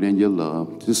word and your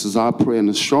love. This is our prayer in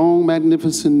the strong,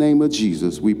 magnificent name of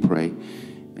Jesus. We pray.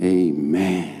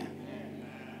 Amen.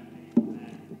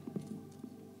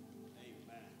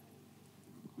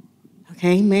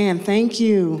 Amen. Thank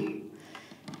you.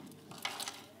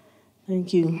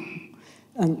 Thank you.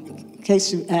 In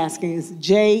case you're asking, it's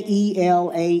Jelani.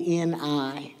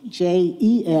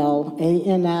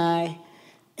 Jelani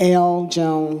L.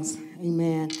 Jones.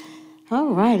 Amen. All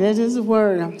right, that is a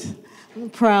word. I'm a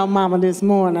proud mama this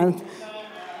morning.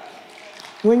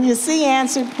 When you see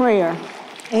answered prayer,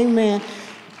 amen.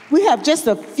 We have just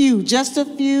a few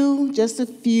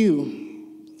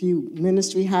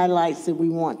ministry highlights that we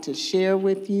want to share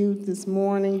with you this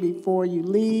morning before you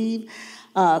leave.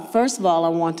 First of all, I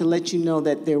want to let you know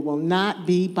that there will not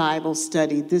be Bible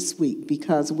study this week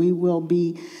because we will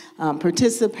be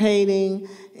participating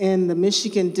in the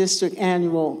Michigan District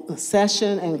Annual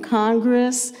Session and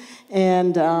Congress,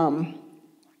 and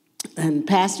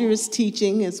Pastor is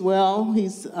teaching as well.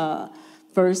 He's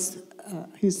first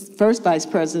vice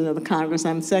president of the Congress.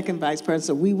 I'm second vice president.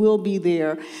 So we will be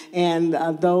there, and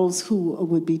those who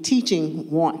would be teaching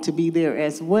want to be there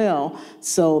as well.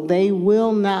 So they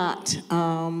will not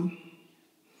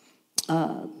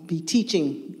be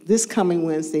teaching this coming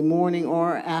Wednesday morning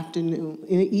or afternoon,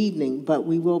 evening, but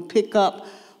we will pick up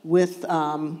with,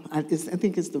 I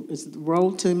think it's the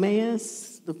Road to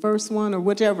Emmaus, the first one, or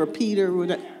whatever,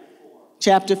 Peter,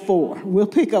 Chapter 4. We'll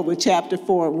pick up with Chapter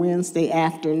 4 Wednesday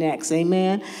after next,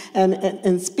 amen?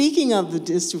 And speaking of the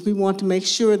district, we want to make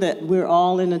sure that we're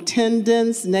all in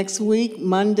attendance next week,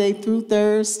 Monday through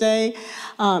Thursday.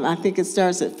 I think it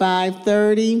starts at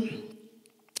 5:30.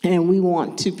 And we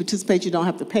want to participate. You don't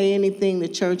have to pay anything. The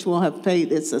church will have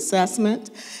paid its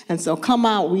assessment. And so come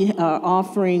out. We are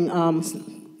offering,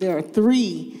 there are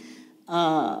 3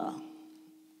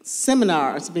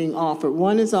 seminars being offered.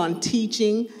 One is on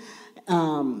teaching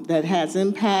that has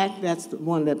impact. That's the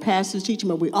one that Pastor's teaching.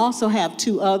 But we also have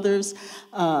 2 others.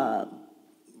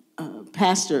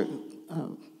 Pastor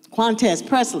Quantez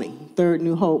Presley, Third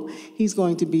New Hope, he's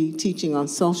going to be teaching on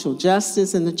social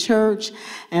justice in the church.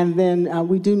 And then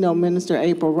we do know Minister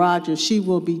April Rogers, she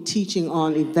will be teaching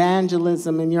on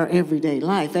evangelism in your everyday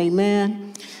life.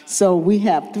 Amen. So we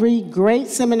have 3 great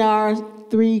seminars,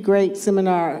 3 great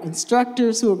seminar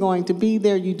instructors who are going to be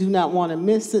there. You do not want to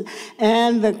miss it.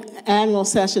 And the annual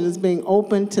session is being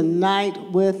opened tonight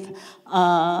with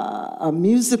a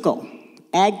musical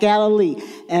at Galilee.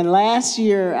 And last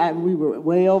year, we were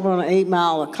way over on 8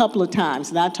 Mile a couple of times.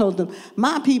 And I told them,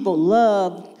 my people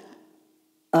love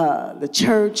the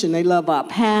church and they love our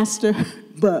pastor,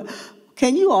 but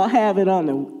can you all have it on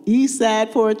the east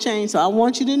side for a change? So I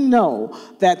want you to know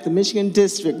that the Michigan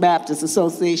District Baptist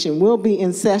Association will be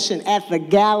in session at the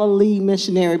Galilee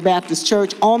Missionary Baptist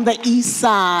Church on the east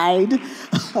side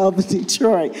of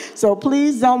Detroit. So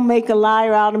please don't make a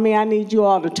liar out of me. I need you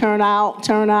all to turn out,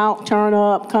 turn up,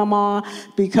 come on,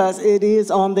 because it is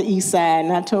on the east side.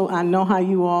 And I know how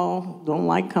you all don't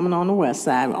like coming on the west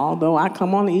side, although I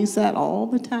come on the east side all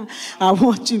the time. I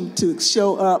want you to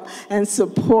show up and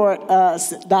support us.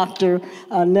 Dr.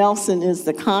 Nelson is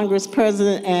the Congress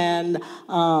president, and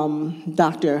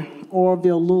Dr.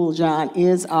 Orville Littlejohn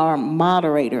is our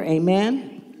moderator. Amen?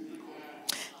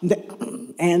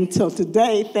 And so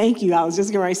today, thank you, I was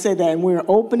just going to say that, and we're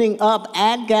opening up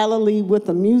at Galilee with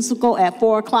a musical at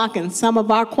 4 o'clock, and some of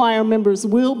our choir members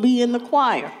will be in the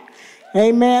choir.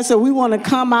 Amen? So we want to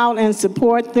come out and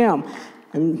support them.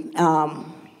 And I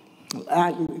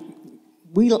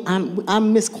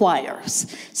miss choirs.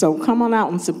 So come on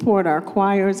out and support our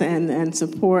choirs and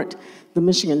support the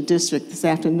Michigan District this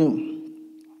afternoon.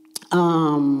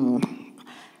 I'm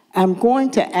going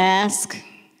to ask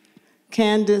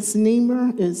Candace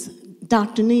Niemer, is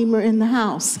Dr. Niemer in the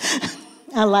house?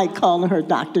 I like calling her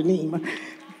Dr. Niemer.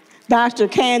 Dr.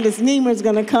 Candace Niemer is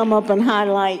going to come up and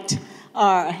highlight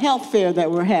our health fair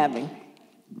that we're having.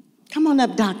 Come on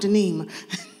up, Dr. Niemer.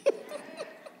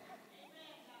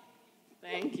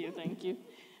 Thank you.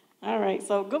 All right,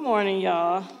 so good morning,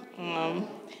 y'all.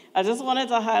 I just wanted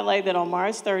to highlight that on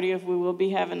March 30th, we will be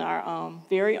having our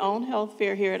very own health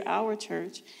fair here at our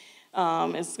church.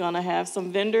 It's going to have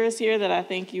some vendors here that I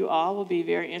think you all will be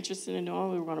very interested in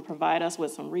doing. We're going to provide us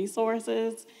with some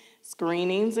resources,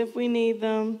 screenings if we need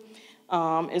them.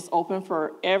 It's open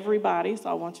for everybody, so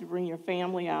I want you to bring your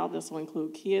family out. This will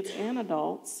include kids and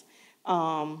adults.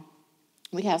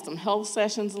 We have some health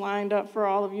sessions lined up for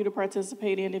all of you to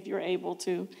participate in if you're able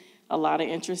to. A lot of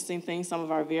interesting things. Some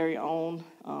of our very own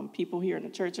people here in the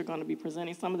church are going to be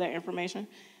presenting some of that information,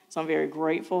 so I'm very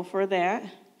grateful for that.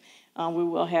 We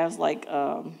will have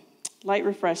light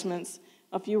refreshments,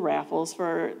 a few raffles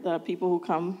for the people who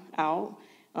come out,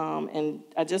 and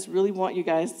I just really want you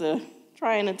guys to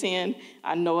try and attend.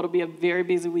 I know it'll be a very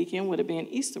busy weekend with it being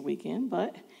Easter weekend,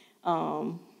 but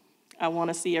I want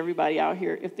to see everybody out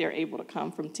here if they're able to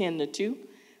come from 10 to 2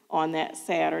 on that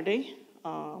Saturday.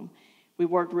 We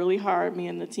worked really hard, me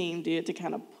and the team did, to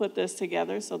kind of put this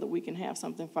together so that we can have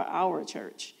something for our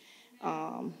church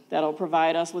that'll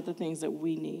provide us with the things that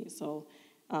we need. So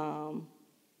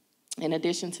in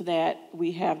addition to that,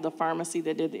 we have the pharmacy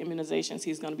that did the immunizations.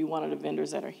 He's going to be one of the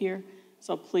vendors that are here.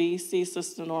 So please see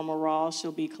Sister Norma Rawls.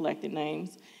 She'll be collecting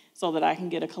names so that I can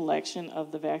get a collection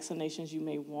of the vaccinations you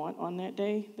may want on that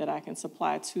day that I can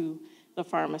supply to the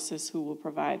pharmacists who will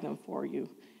provide them for you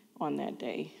on that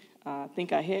day. I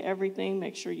think I hit everything.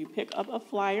 Make sure you pick up a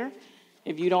flyer.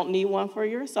 If you don't need one for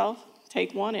yourself,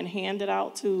 take one and hand it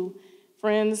out to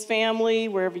friends, family,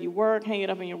 wherever you work. Hang it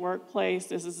up in your workplace.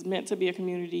 This is meant to be a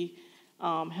community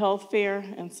health fair,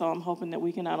 and so I'm hoping that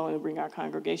we can not only bring our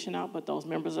congregation out, but those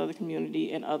members of the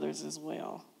community and others as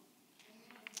well.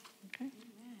 Okay.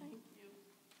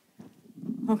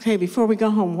 Okay, before we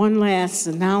go home, one last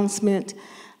announcement.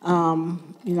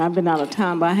 I've been out of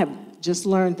time, but I have just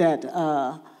learned that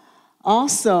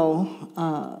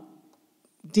also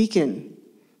Deacon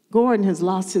Gordon has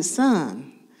lost his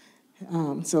son.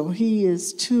 So he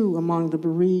is too among the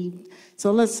bereaved.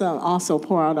 So let's also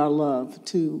pour out our love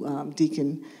to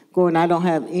Deacon Gordon. I don't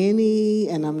have any,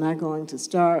 and I'm not going to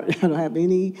start, I don't have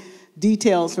any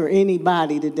details for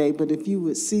anybody today, but if you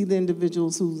would see the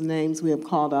individuals whose names we have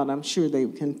called out, I'm sure they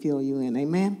can fill you in.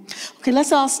 Amen? Okay,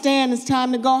 let's all stand. It's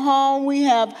time to go home. We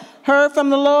have heard from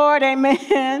the Lord.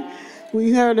 Amen.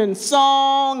 We heard in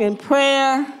song and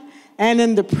prayer and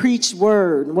in the preached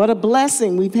word. What a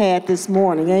blessing we've had this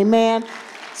morning. Amen.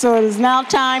 So it is now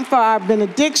time for our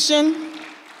benediction.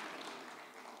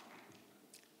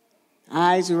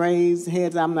 Eyes raised,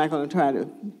 heads. I'm not going to try to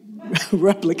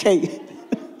replicate,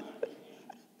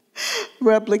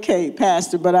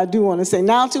 Pastor, but I do want to say,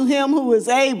 now to him who is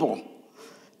able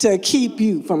to keep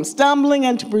you from stumbling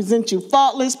and to present you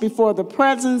faultless before the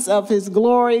presence of his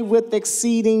glory with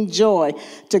exceeding joy.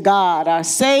 To God, our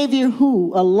Savior,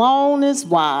 who alone is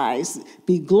wise,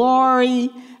 be glory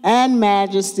and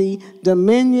majesty,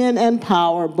 dominion and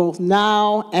power, both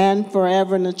now and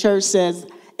forever. And the church says,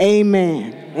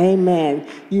 amen. Amen.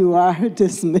 You are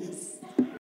dismissed.